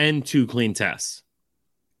 months and 2 clean tests.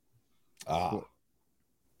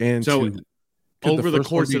 And so over the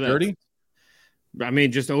course of that, dirty? I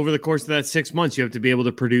mean, just over the course of that 6 months, you have to be able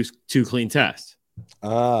to produce 2 clean tests.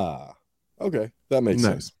 Okay, that makes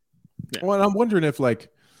sense. Yeah. Well, I'm wondering if, like,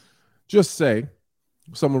 just say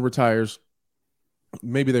someone retires,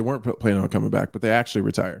 maybe they weren't planning on coming back, but they actually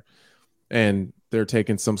retire, and they're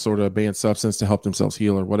taking some sort of banned substance to help themselves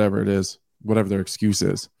heal or whatever it is, whatever their excuse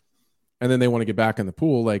is, and then they want to get back in the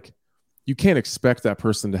pool. Like, you can't expect that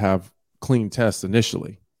person to have clean tests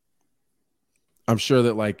initially. I'm sure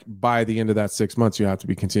that, like, by the end of that 6 months, you have to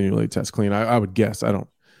be continually test clean. I would guess.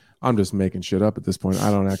 I'm just making shit up at this point.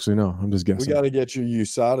 I don't actually know. I'm just guessing. We got to get your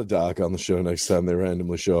USADA doc on the show next time they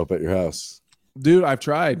randomly show up at your house. Dude, I've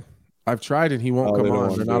tried, and he won't come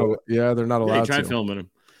on. They're not allowed to. Try filming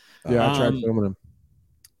him. Yeah, I tried filming him.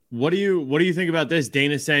 What do you think about this?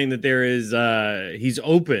 Dana saying that there is he's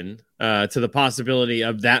open to the possibility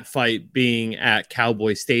of that fight being at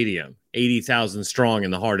Cowboy Stadium, 80,000 strong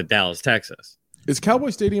in the heart of Dallas, Texas. Is Cowboy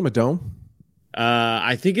Stadium a dome?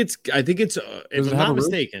 I think it's if I'm not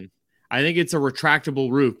mistaken, I think it's a retractable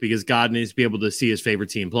roof because God needs to be able to see his favorite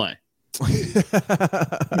team play.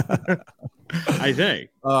 I think.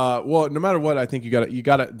 Well, no matter what, I think you got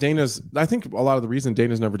to Dana's. I think a lot of the reason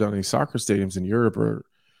Dana's never done any soccer stadiums in Europe or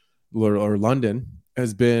London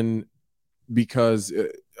has been because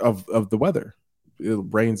of the weather. It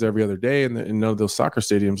rains every other day, and none of those soccer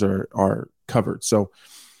stadiums are covered. So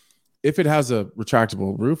if it has a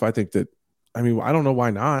retractable roof, I think that. I mean, I don't know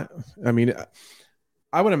why not. I mean,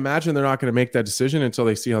 I would imagine they're not going to make that decision until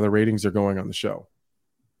they see how the ratings are going on the show.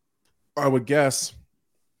 I would guess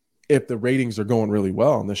if the ratings are going really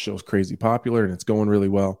well and this show's crazy popular and it's going really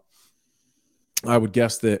well, I would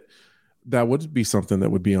guess that would be something that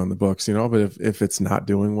would be on the books, you know. But if it's not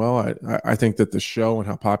doing well, I think that the show and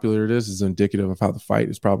how popular it is indicative of how the fight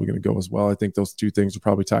is probably going to go as well. I think those two things are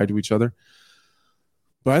probably tied to each other.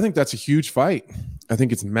 But I think that's a huge fight. I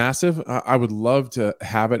think it's massive. I would love to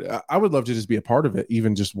have it. I would love to just be a part of it,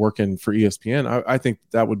 even just working for ESPN. I think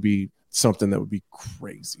that would be something that would be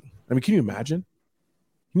crazy. I mean, can you imagine?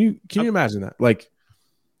 Can you imagine that? Like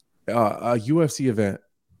a UFC event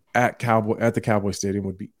at the Cowboy Stadium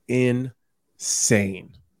would be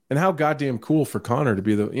insane. And how goddamn cool for Conor to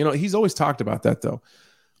be he's always talked about that though.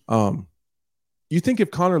 You think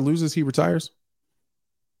if Conor loses, he retires?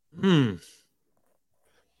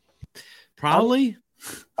 Probably.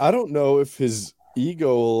 I don't know if his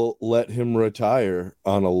ego will let him retire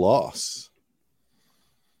on a loss.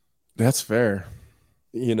 That's fair.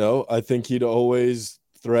 I think he'd always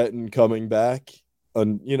threaten coming back,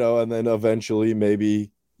 and then eventually, maybe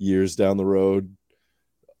years down the road,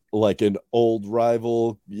 like an old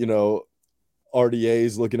rival,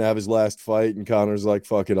 RDA's looking to have his last fight, and Conor's like,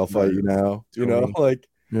 "Fuck it, I'll fight you now." Like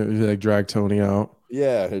drag Tony out.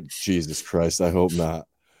 Yeah, Jesus Christ, I hope not.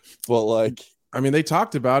 But they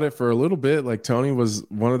talked about it for a little bit. Like, Tony was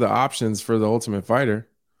one of the options for the Ultimate Fighter.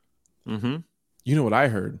 Mm-hmm. You know what I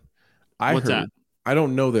heard? What's that? I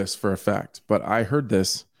don't know this for a fact, but I heard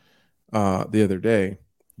this the other day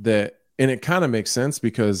and it kind of makes sense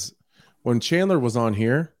because when Chandler was on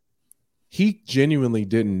here, he genuinely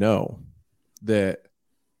didn't know that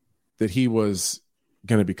he was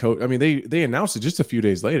going to be coach. I mean, they announced it just a few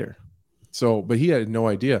days later. So, but he had no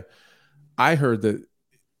idea. I heard that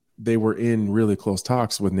they were in really close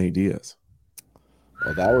talks with Nate Diaz.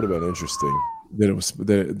 Well, that would have been interesting. That it was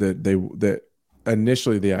that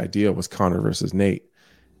initially the idea was Conor versus Nate.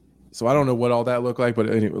 So I don't know what all that looked like,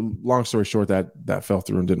 but anyway, long story short, that fell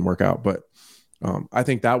through and didn't work out. But I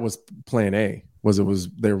think that was plan A.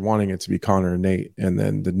 They were wanting it to be Conor and Nate, and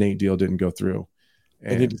then the Nate deal didn't go through.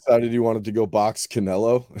 And he decided he wanted to go box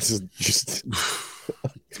Canelo. This is just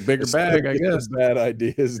it's a bigger bag, I guess. Bad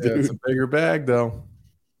ideas, dude. It's a bigger bag, though.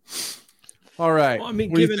 All right. Well, I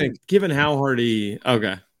mean, given how hard he...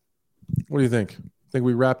 Okay. What do you think? Think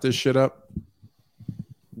we wrap this shit up?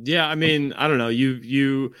 Yeah, I mean, I don't know.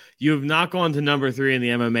 You've not gone to number 3 in the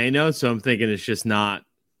MMA notes, so I'm thinking it's just not.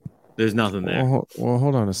 There's nothing there. Well,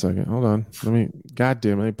 hold on a second. Hold on. God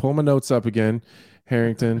damn it. Let me pull my notes up again.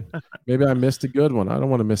 Harrington. Maybe I missed a good one. I don't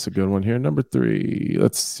want to miss a good one here. Number 3.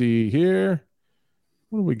 Let's see here.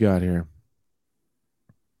 What do we got here?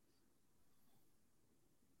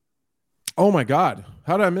 Oh my God.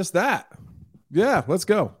 How did I miss that? Yeah, let's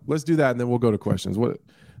go. Let's do that, and then we'll go to questions.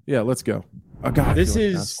 Yeah, let's go. Oh God. This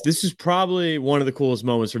is probably one of the coolest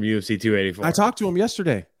moments from UFC 284. I talked to him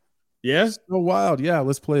yesterday. Yeah? So wild. Yeah,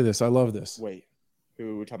 let's play this. I love this. Wait,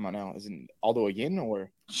 who are we talking about now? Is it Aldo again or?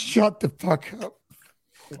 Shut the fuck up.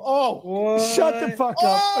 Oh, what? Shut the fuck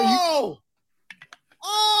up.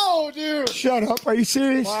 Oh, dude. Shut up. Are you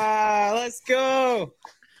serious? Wow, let's go.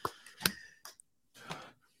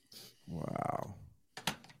 Wow.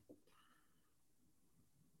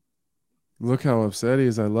 Look how upset he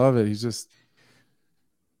is. I love it. He's just.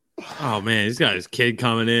 Oh, man. He's got his kid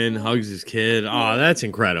coming in, hugs his kid. Oh, that's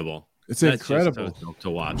incredible. That's incredible. Just so to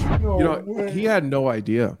watch. He had no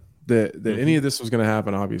idea that any of this was going to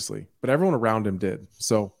happen, obviously, but everyone around him did.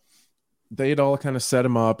 So they had all kind of set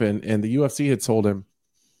him up, and the UFC had told him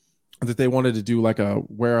that they wanted to do like a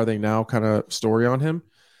 "Where Are They Now" kind of story on him,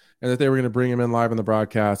 and that they were going to bring him in live on the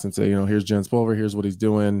broadcast and say, here's Jens Pulver, here's what he's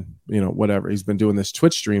doing, whatever. He's been doing this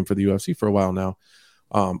Twitch stream for the UFC for a while now,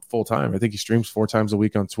 full time. I think he streams 4 times a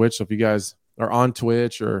week on Twitch. So if you guys are on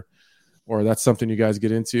Twitch or that's something you guys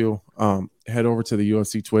get into, head over to the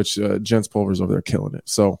UFC Twitch. Jens Pulver's over there killing it.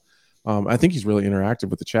 So I think he's really interactive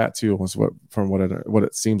with the chat too, from what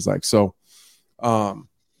it seems like. So,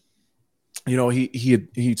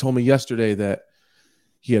 he told me yesterday that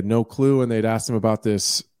he had no clue, and they'd asked him about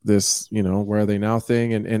this, "Where Are They Now"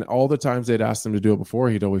 thing. And all the times they'd asked him to do it before,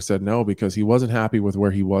 he'd always said no, because he wasn't happy with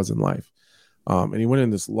where he was in life. And he went in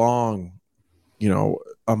this long,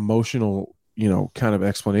 emotional, kind of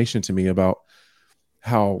explanation to me about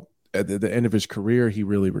how at the end of his career, he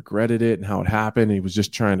really regretted it and how it happened. And he was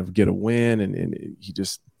just trying to get a win. And he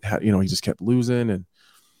just had, he just kept losing, and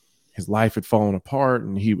his life had fallen apart,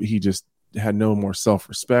 and he just had no more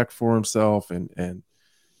self-respect for himself. And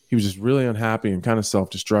he was just really unhappy and kind of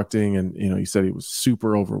self-destructing. And, he said he was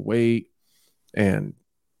super overweight, and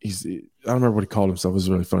I don't remember what he called himself. It was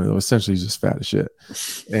really funny though. Essentially he's just fat as shit.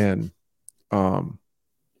 And,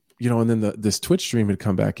 and then this Twitch stream had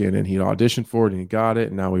come back in, and he'd auditioned for it, and he got it.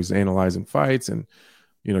 And now he's analyzing fights and,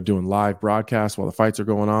 doing live broadcasts while the fights are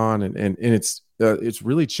going on. And it's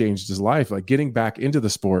really changed his life. Like getting back into the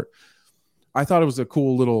sport. I thought it was a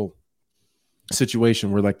cool little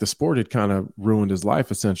situation where like the sport had kind of ruined his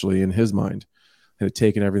life, essentially, in his mind. It had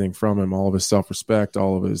taken everything from him, all of his self-respect,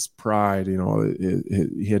 all of his pride,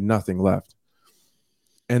 he had nothing left.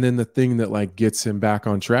 And then the thing that like gets him back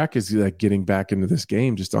on track is like getting back into this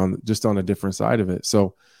game just on a different side of it.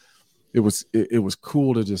 So it was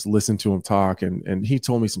cool to just listen to him talk. And he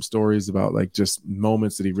told me some stories about like just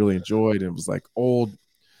moments that he really enjoyed. And it was like old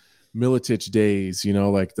Miletich days,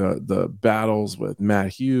 like the battles with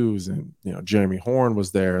Matt Hughes, and, Jeremy Horn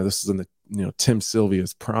was there. This is in the, Tim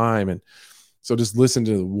Sylvia's prime. And so just listen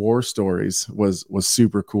to the war stories was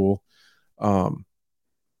super cool.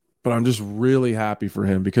 But I'm just really happy for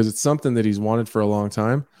him, because it's something that he's wanted for a long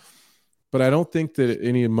time. But I don't think that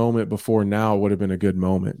any moment before now would have been a good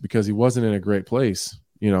moment, because he wasn't in a great place,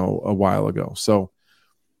 a while ago. So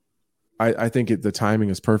I think the timing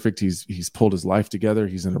is perfect. He's pulled his life together.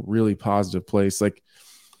 He's in a really positive place. Like,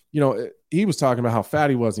 he was talking about how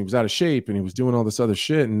fat he was, and he was out of shape, and he was doing all this other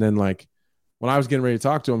shit. And then like, when I was getting ready to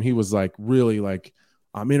talk to him, he was like, really like,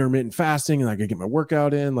 I'm intermittent fasting, and I can get my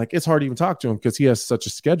workout in. Like, it's hard to even talk to him because he has such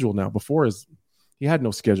a schedule now. Before he had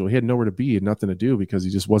no schedule. He had nowhere to be, he had nothing to do, because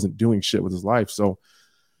he just wasn't doing shit with his life. So it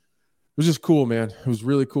was just cool, man. It was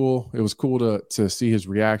really cool. It was cool to see his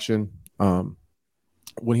reaction.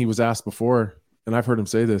 When he was asked before, and I've heard him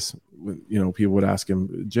say this, people would ask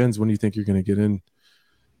him, "Jens, when do you think you're going to get in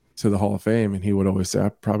to the Hall of Fame?" And he would always say,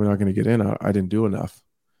 "I'm probably not going to get in. I didn't do enough."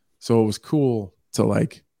 So it was cool to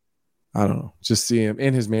like, I don't know, just see him.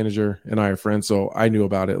 And his manager and I are friends, so I knew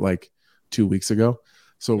about it like 2 weeks ago.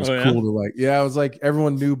 So it was cool to like, it was like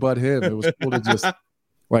everyone knew but him. It was cool to just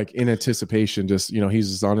like in anticipation, just,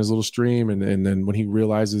 he's just on his little stream. And then when he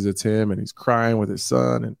realizes it's him, and he's crying with his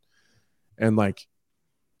son and like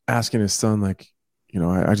asking his son, like,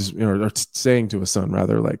 I just, or saying to his son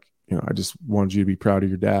rather, like, I just wanted you to be proud of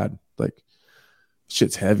your dad. Like,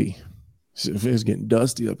 shit's heavy. It's getting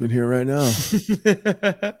dusty up in here right now.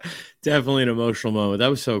 Definitely an emotional moment. That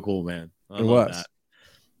was so cool, man. I love that.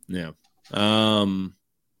 Yeah.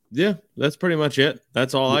 Yeah, that's pretty much it.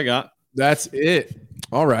 That's all I got. That's it.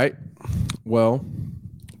 All right. Well,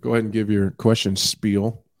 go ahead and give your question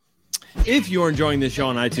spiel. If you're enjoying this show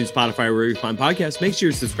on iTunes, Spotify, wherever you find podcasts, make sure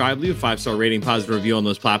you subscribe, leave a 5-star rating, positive review on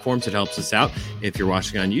those platforms. It helps us out. If you're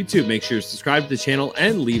watching on YouTube, make sure you subscribe to the channel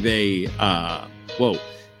and leave a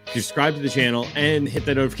subscribe to the channel and hit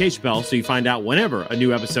the notification bell so you find out whenever a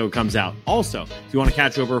new episode comes out. Also, if you want to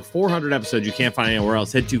catch over 400 episodes you can't find anywhere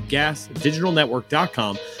else, head to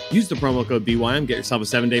gasdigitalnetwork.com. Use the promo code BYM, get yourself a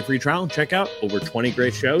 7-day free trial, and check out over 20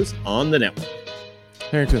 great shows on the network.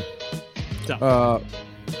 Harrington,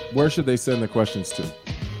 where should they send the questions to?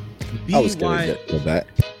 I was going to get to that.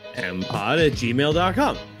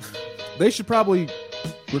 mpod@gmail.com. They should probably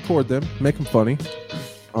record them, make them funny,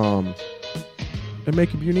 and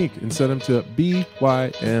make them unique, and send them to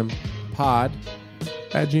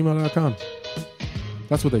bympod@gmail.com.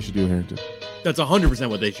 That's what they should do, Harrington. That's 100%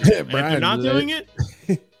 what they should do. Brian, if they're not doing it,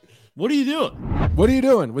 what are you doing? What are you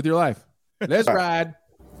doing with your life? Let's ride.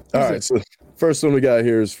 All right, so first one we got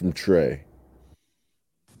here is from Trey.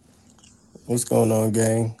 What's going on,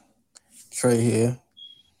 gang? Trey here.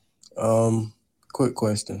 Quick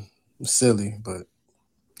question. Silly, but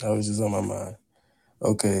that was just on my mind.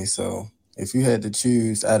 Okay, so if you had to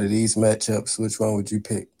choose out of these matchups, which one would you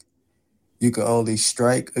pick? You could only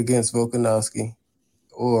strike against Volkanovski,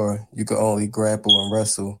 or you could only grapple and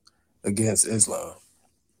wrestle against Islam.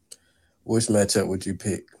 Which matchup would you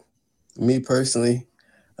pick? Me personally,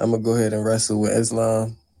 I'm going to go ahead and wrestle with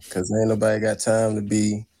Islam because ain't nobody got time to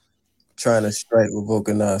be trying to strike with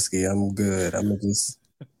Volkanovski. I'm good. I'm going to just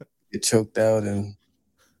get choked out and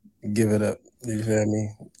give it up. You feel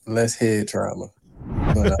me? Less head trauma.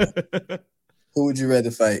 But who would you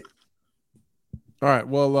rather fight? All right.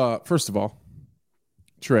 Well, first of all,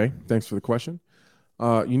 Trey, thanks for the question.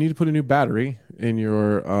 You need to put a new battery in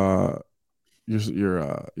your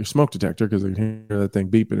smoke detector because you can hear that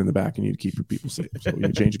thing beeping in the back. You need to keep your people safe. So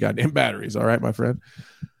you change your goddamn batteries. All right, my friend.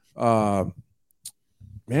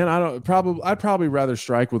 Man, I'd probably rather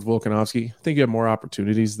strike with Volkanovski. I think you have more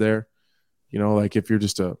opportunities there. You know, like if you're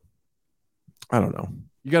just I don't know,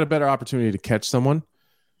 you got a better opportunity to catch someone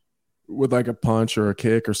with like a punch or a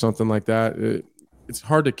kick or something like that. It's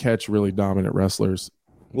hard to catch really dominant wrestlers.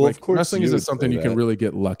 Well, like, of course, wrestling isn't something you can really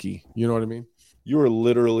get lucky. You know what I mean? You were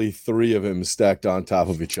literally 3 of him stacked on top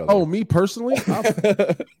of each other. Oh, me personally? I'll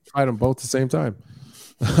fight them both at the same time.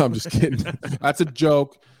 I'm just kidding. That's a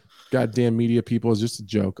joke. Goddamn media people, is just a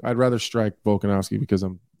joke. I'd rather strike Volkanovski because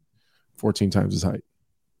I'm 14 times his height.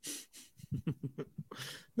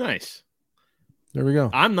 Nice. There we go.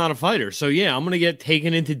 I'm not a fighter, so yeah, I'm gonna get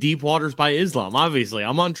taken into deep waters by Islam. Obviously,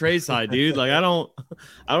 I'm on Trey's side, dude. Like I don't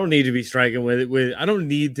need to be striking with. I don't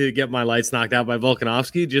need to get my lights knocked out by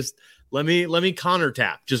Volkanovski. Just let me counter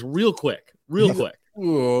tap, just real quick.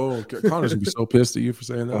 Whoa, okay. Connor's gonna be so pissed at you for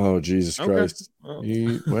saying that. Oh, Jesus Christ!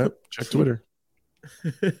 Well, check Twitter.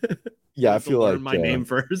 Yeah, I feel like my name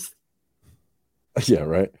first. Yeah,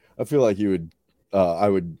 right. I feel like you would. I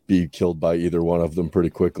would be killed by either one of them pretty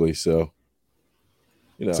quickly. So,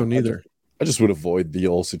 you know, so neither. I just would avoid the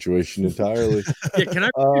whole situation entirely. Yeah, can I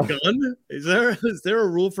bring a gun? Is there a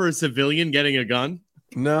rule for a civilian getting a gun?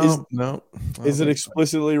 No. Is it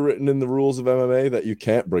explicitly written in the rules of MMA that you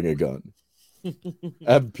can't bring a gun?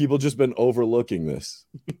 Have people just been overlooking this?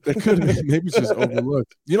 It could be. Maybe it's just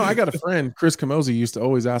overlooked. You know, I got a friend, Chris Camozzi, used to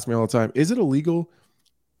always ask me all the time, is it illegal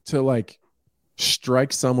to like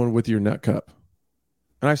strike someone with your nut cup?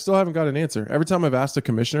 And I still haven't got an answer. Every time I've asked a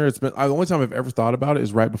commissioner, it's been the only time I've ever thought about it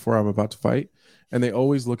is right before I'm about to fight. And they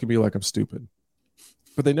always look at me like I'm stupid.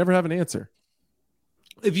 But they never have an answer.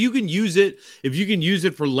 If you can use it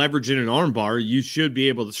for leverage in an armbar, you should be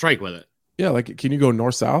able to strike with it. Yeah, like can you go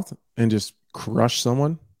north-south and just crush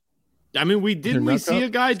someone? I mean, we see a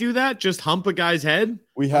guy do that? Just hump a guy's head?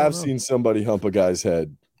 We have seen somebody hump a guy's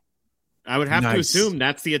head. I would have to assume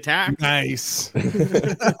that's the attack. Nice.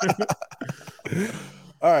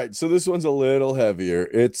 All right, so this one's a little heavier.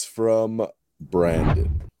 It's from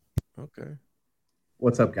Brandon. Okay.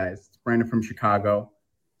 What's up, guys? It's Brandon from Chicago.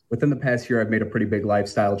 Within the past year, I've made a pretty big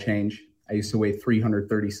lifestyle change. I used to weigh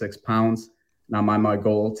 336 pounds. Now I'm on my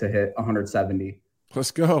goal to hit 170.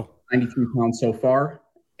 Let's go. 93 pounds so far.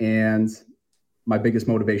 And my biggest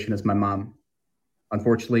motivation is my mom.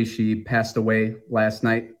 Unfortunately, she passed away last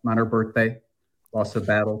night on her birthday, lost a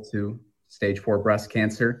battle to stage 4 breast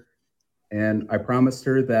cancer. And I promised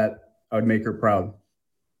her that I would make her proud.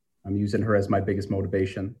 I'm using her as my biggest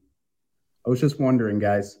motivation. I was just wondering,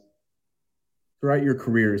 guys, throughout your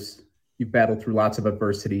careers, you've battled through lots of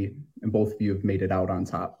adversity and both of you have made it out on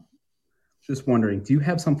top. Just wondering, do you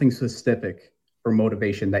have something specific for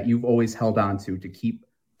motivation that you've always held on to keep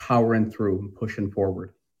powering through and pushing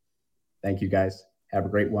forward? Thank you, guys. Have a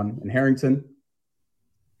great one. And Harrington,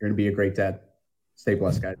 you're going to be a great dad. Stay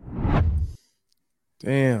blessed, guys.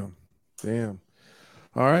 Damn.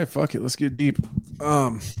 All right, fuck it. Let's get deep.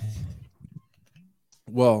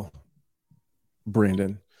 Well,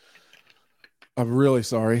 Brandon, I'm really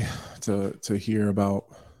sorry to hear about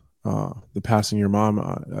the passing of your mom.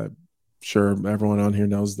 I'm sure everyone on here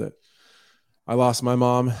knows that I lost my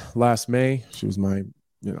mom last May. She was my,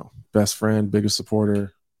 best friend, biggest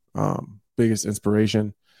supporter, biggest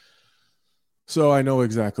inspiration. So I know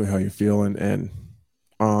exactly how you feel, and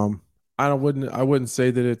I wouldn't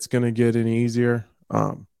say that it's going to get any easier,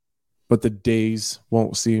 but the days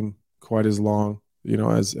won't seem quite as long,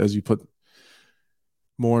 as you put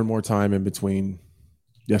more and more time in between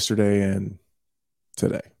yesterday and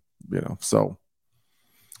today, so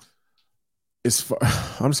I'm just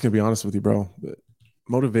going to be honest with you, bro.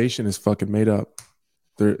 Motivation is fucking made up.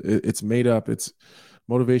 It's made up.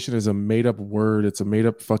 Motivation is a made up word. It's a made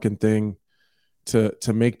up fucking thing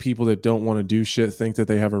to make people that don't want to do shit think that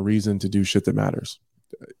they have a reason to do shit that matters.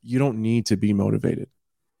 You don't need to be motivated.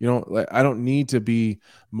 I don't need to be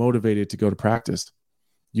motivated to go to practice.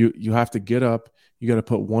 You have to get up. You got to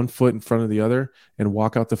put one foot in front of the other and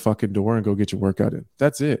walk out the fucking door and go get your workout in.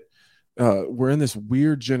 That's it. We're in this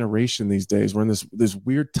weird generation these days. We're in this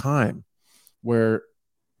weird time where,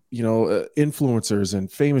 influencers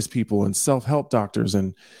and famous people and self-help doctors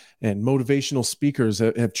and motivational speakers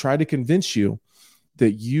have tried to convince you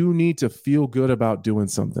that you need to feel good about doing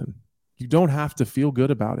something. You don't have to feel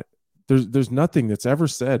good about it. There's nothing that's ever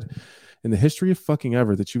said in the history of fucking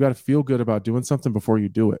ever that you got to feel good about doing something before you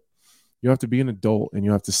do it. You have to be an adult and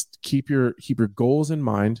you have to keep your goals in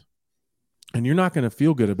mind. And you're not going to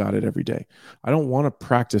feel good about it every day. I don't want to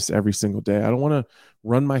practice every single day. I don't want to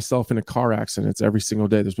run myself into car accidents every single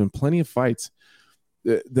day. There's been plenty of fights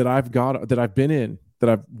that I've been in, that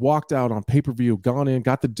I've walked out on pay-per-view, gone in,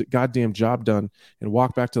 got the goddamn job done, and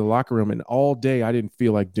walked back to the locker room. And all day I didn't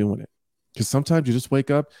feel like doing it. Because sometimes you just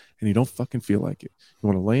wake up and you don't fucking feel like it. You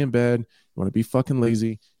want to lay in bed. You want to be fucking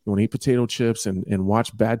lazy. You want to eat potato chips and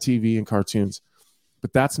watch bad TV and cartoons.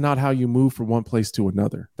 But that's not how you move from one place to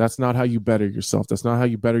another. That's not how you better yourself. That's not how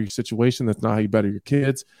you better your situation. That's not how you better your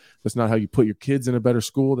kids. That's not how you put your kids in a better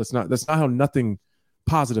school. That's not how nothing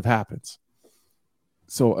positive happens.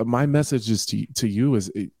 So my message is to you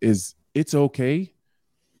is it's okay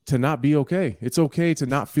to not be okay. It's okay to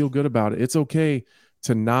not feel good about it. It's okay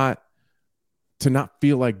to not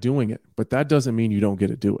feel like doing it. But that doesn't mean you don't get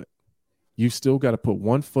to do it. You still got to put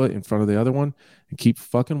one foot in front of the other one and keep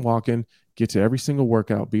fucking walking. Get to every single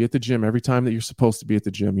workout, be at the gym every time that you're supposed to be at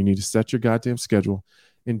the gym. You need to set your goddamn schedule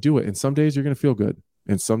and do it. And some days you're going to feel good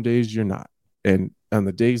and some days you're not. And on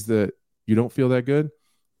the days that you don't feel that good,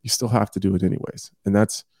 you still have to do it anyways. And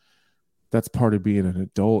that's part of being an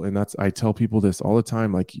adult. And I tell people this all the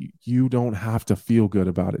time. Like you don't have to feel good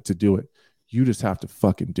about it to do it. You just have to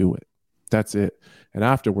fucking do it. That's it. And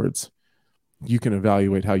afterwards you can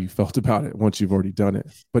evaluate how you felt about it once you've already done it,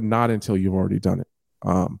 but not until you've already done it.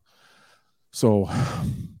 So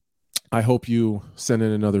I hope you send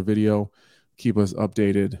in another video. Keep us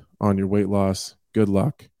updated on your weight loss. Good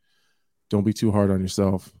luck. Don't be too hard on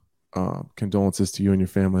yourself. Condolences to you and your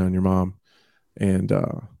family on your mom. And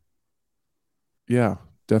yeah,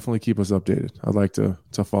 definitely keep us updated. I'd like to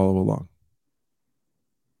follow along.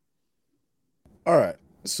 All right.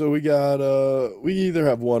 So we got we either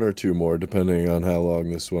have one or two more depending on how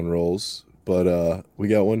long this one rolls. But we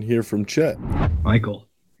got one here from Chet. Michael,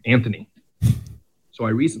 Anthony. So I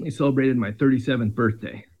recently celebrated my 37th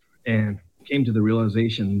birthday and came to the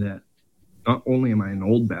realization that not only am I an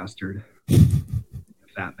old bastard, a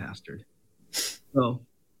fat bastard. So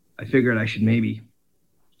I figured I should maybe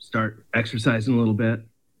start exercising a little bit,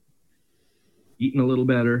 eating a little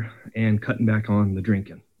better, and cutting back on the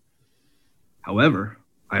drinking. However,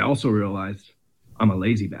 I also realized I'm a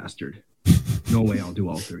lazy bastard. No way I'll do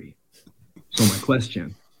all three. So my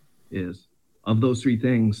question is, of those three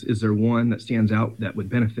things, is there one that stands out that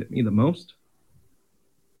would benefit me the most?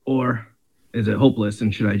 Or is it hopeless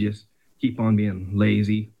and should I just keep on being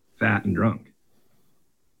lazy, fat, and drunk?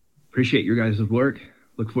 Appreciate your guys' work.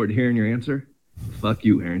 Look forward to hearing your answer. Fuck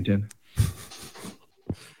you, Harrington.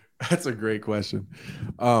 That's a great question.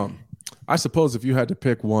 I suppose if you had to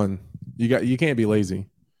pick one, you can't be lazy.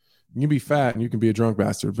 You can be fat and you can be a drunk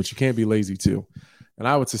bastard, but you can't be lazy too. And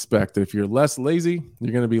I would suspect that if you're less lazy,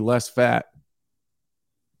 you're going to be less fat.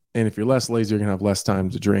 And if you're less lazy, you're going to have less time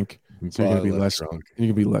to drink. So you're going to be less drunk. You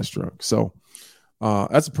can be less drunk. So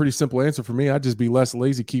that's a pretty simple answer for me. I'd just be less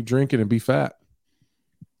lazy, keep drinking, and be fat.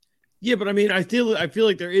 Yeah, but I mean, I feel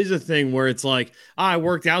like there is a thing where it's like, I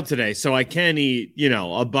worked out today, so I can eat,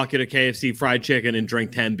 a bucket of KFC fried chicken and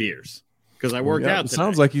drink 10 beers because I worked out today. It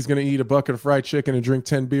sounds like he's going to eat a bucket of fried chicken and drink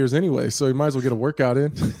 10 beers anyway, so he might as well get a workout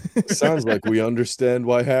in. Sounds like we understand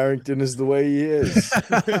why Harrington is the way he is.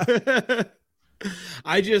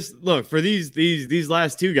 I just look for these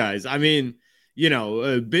last two guys. I mean,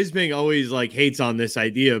 Bisping always like hates on this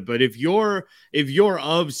idea, but if you're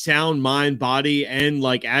of sound mind, body, and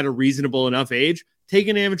like at a reasonable enough age, take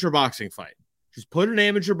an amateur boxing fight. Just put an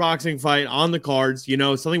amateur boxing fight on the cards,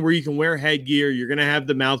 something where you can wear headgear. You're going to have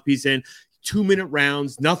the mouthpiece in 2-minute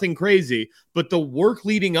rounds, nothing crazy, but the work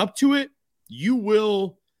leading up to it, you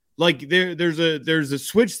will like there's a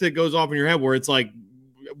switch that goes off in your head where it's like,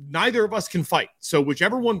 neither of us can fight. So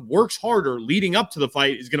whichever one works harder leading up to the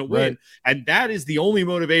fight is going to win. Right. And that is the only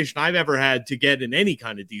motivation I've ever had to get in any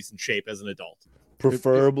kind of decent shape as an adult.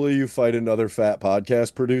 Preferably you fight another fat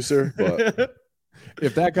podcast producer. But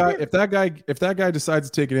if that guy decides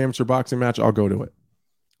to take an amateur boxing match, I'll go to it.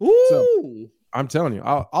 Ooh. So, I'm telling you,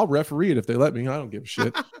 I'll referee it if they let me. I don't give a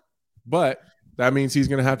shit. But that means he's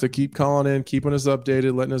going to have to keep calling in, keeping us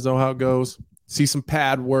updated, letting us know how it goes. See some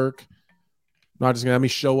pad work. Not just gonna have me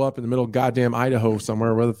show up in the middle of goddamn Idaho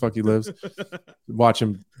somewhere, where the fuck he lives. Watch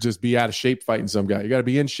him just be out of shape fighting some guy. You got to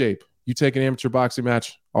be in shape. You take an amateur boxing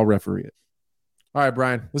match, I'll referee it. All right,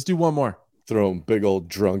 Brian, let's do one more. Throw him big old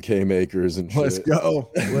drunk haymakers and shit. Let's go.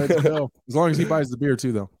 As long as he buys the beer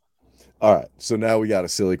too, though. All right, so now we got a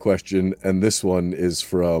silly question, and this one is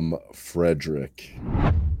from Frederick.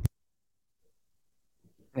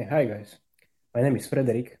 Hey, hi guys. My name is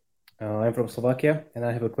Frederick. I'm from Slovakia, and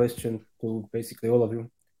I have a question to basically all of you,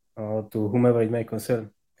 to whomever it may concern.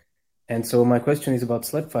 And so my question is about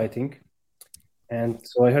slap fighting. And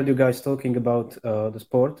so I heard you guys talking about the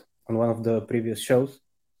sport on one of the previous shows.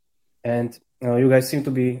 And you guys seem to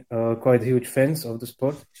be quite huge fans of the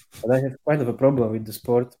sport. But I have quite of a problem with the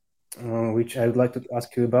sport, which I would like to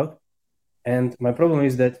ask you about. And my problem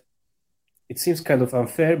is that it seems kind of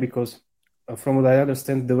unfair because from what I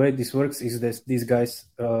understand, the way this works is that these guys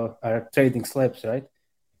are trading slaps, right?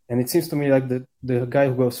 And it seems to me like the guy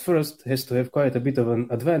who goes first has to have quite a bit of an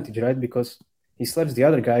advantage, right? Because he slaps the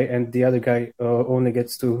other guy, and the other guy only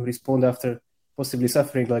gets to respond after possibly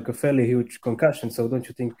suffering like a fairly huge concussion. So don't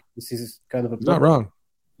you think this is kind of a problem? Not wrong.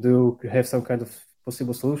 Do you have some kind of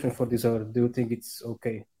possible solution for this, or do you think it's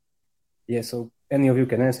okay? Yeah, so any of you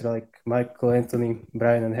can answer, like Michael, Anthony,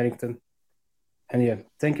 Brian, and Harrington. And yeah,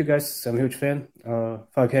 thank you guys. I'm a huge fan.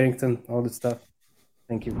 Fuck Harrington, all that stuff.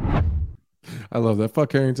 Thank you. I love that.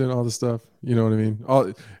 Fuck Harrington, all the stuff. You know what I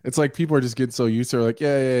mean? It's like people are just getting so used to it. Like,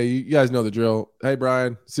 yeah, you guys know the drill. Hey,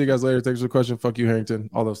 Brian, see you guys later. Thanks for the question. Fuck you, Harrington.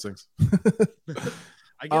 All those things.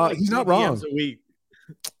 I get like he's not wrong. a week.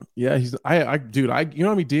 Yeah, dude, you know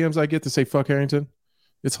how many DMs I get to say fuck Harrington?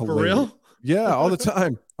 It's hilarious. For real? Yeah, all the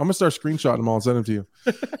time. I'm gonna start screenshotting them all and send them to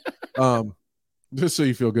you. Just so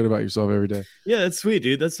you feel good about yourself every day. Yeah, that's sweet,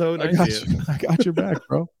 dude. That's so nice. I got your back,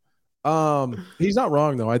 bro. He's not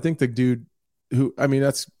wrong though. I think the dude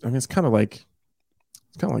it's kind of like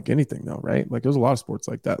anything though, right? Like there's a lot of sports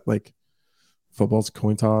like that. Like football's a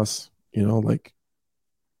coin toss, like.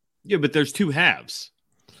 Yeah, but there's two halves.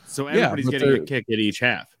 So everybody's getting a kick at each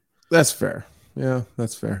half. That's fair. Yeah,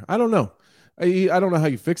 that's fair. I don't know. I don't know how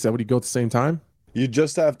you fix that. Would you go at the same time? You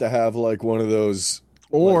just have to have like one of those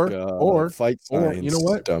or fight science you know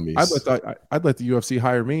what? Dummies. I'd let the UFC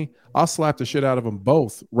hire me. I'll slap the shit out of them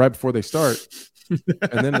both right before they start,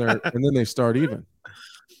 and then they start even.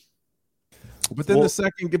 But then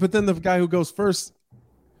the guy who goes first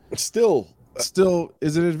still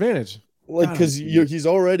is an advantage. Like because he's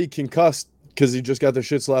already concussed because he just got the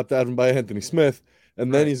shit slapped out of him by Anthony Smith,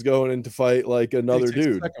 and then he's going in to fight like another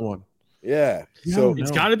dude. The second one. Yeah. So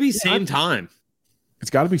it's got to be same time.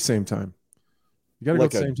 It's got to be same time. You got to go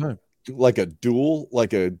at the same time. Like a duel,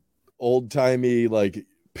 like a old-timey like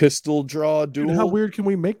pistol draw duel. Dude, how weird can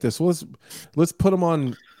we make this? Well, let's put them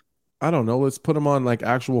on, I don't know, let's put them on like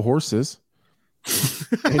actual horses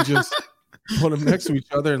and just put them next to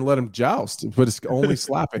each other and let them joust, but it's only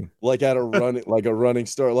slapping. Like at a running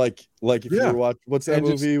start, like if you watch what's that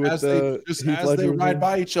movie with as they ride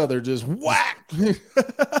by each other, just whack.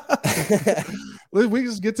 We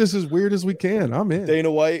just get this as weird as we can. I'm in.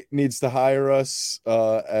 Dana White needs to hire us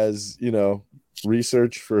as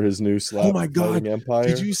research for his new slap. Oh my god! Empire.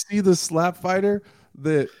 Did you see the slap fighter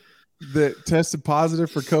that tested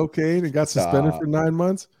positive for cocaine and got suspended for 9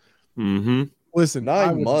 months? Mm-hmm. Listen,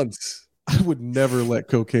 9 months. I would never let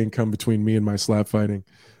cocaine come between me and my slap fighting.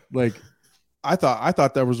 Like I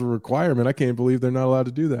thought that was a requirement. I can't believe they're not allowed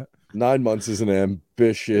to do that. 9 months is an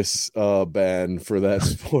ambitious ban for that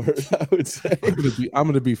sport, I would say. I'm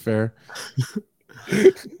gonna be fair.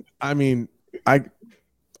 I mean, I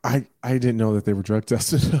didn't know that they were drug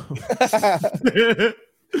tested.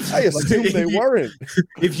 I assume they weren't.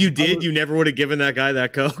 If you did, you never would have given that guy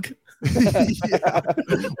that Coke. Yeah.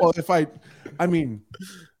 Well, I mean,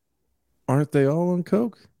 aren't they all on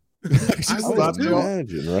Coke? I would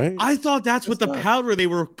imagine, right? I thought that's what the powder they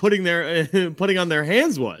were putting on their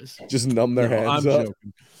hands was. Just numb their hands up.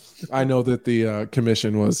 Joking. I know that the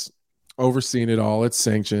commission was overseeing it all. It's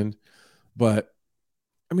sanctioned, but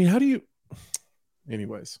I mean, how do you?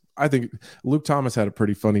 Anyways, I think Luke Thomas had a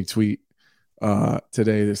pretty funny tweet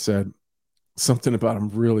today that said something about I'm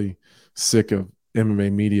really sick of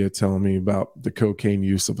MMA media telling me about the cocaine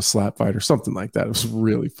use of a slap fight or something like that. It was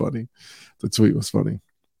really funny. The tweet was funny.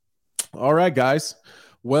 All right, guys.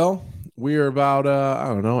 Well, we are about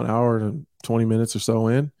an hour and 20 minutes or so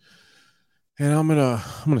in, and I'm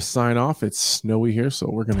gonna sign off. It's snowy here, so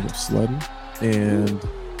we're gonna go sledding, and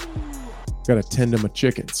gotta tend to my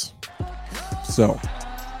chickens. So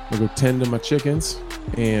we'll go tend to my chickens,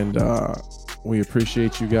 and we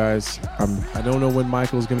appreciate you guys. I don't know when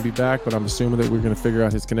Michael's going to be back, but I'm assuming that we're going to figure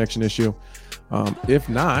out his connection issue. If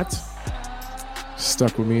not,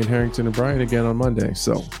 stuck with me and Harrington and Brian again on Monday.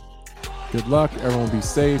 So good luck. Everyone be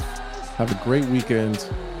safe. Have a great weekend.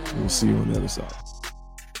 And we'll see you on the other side.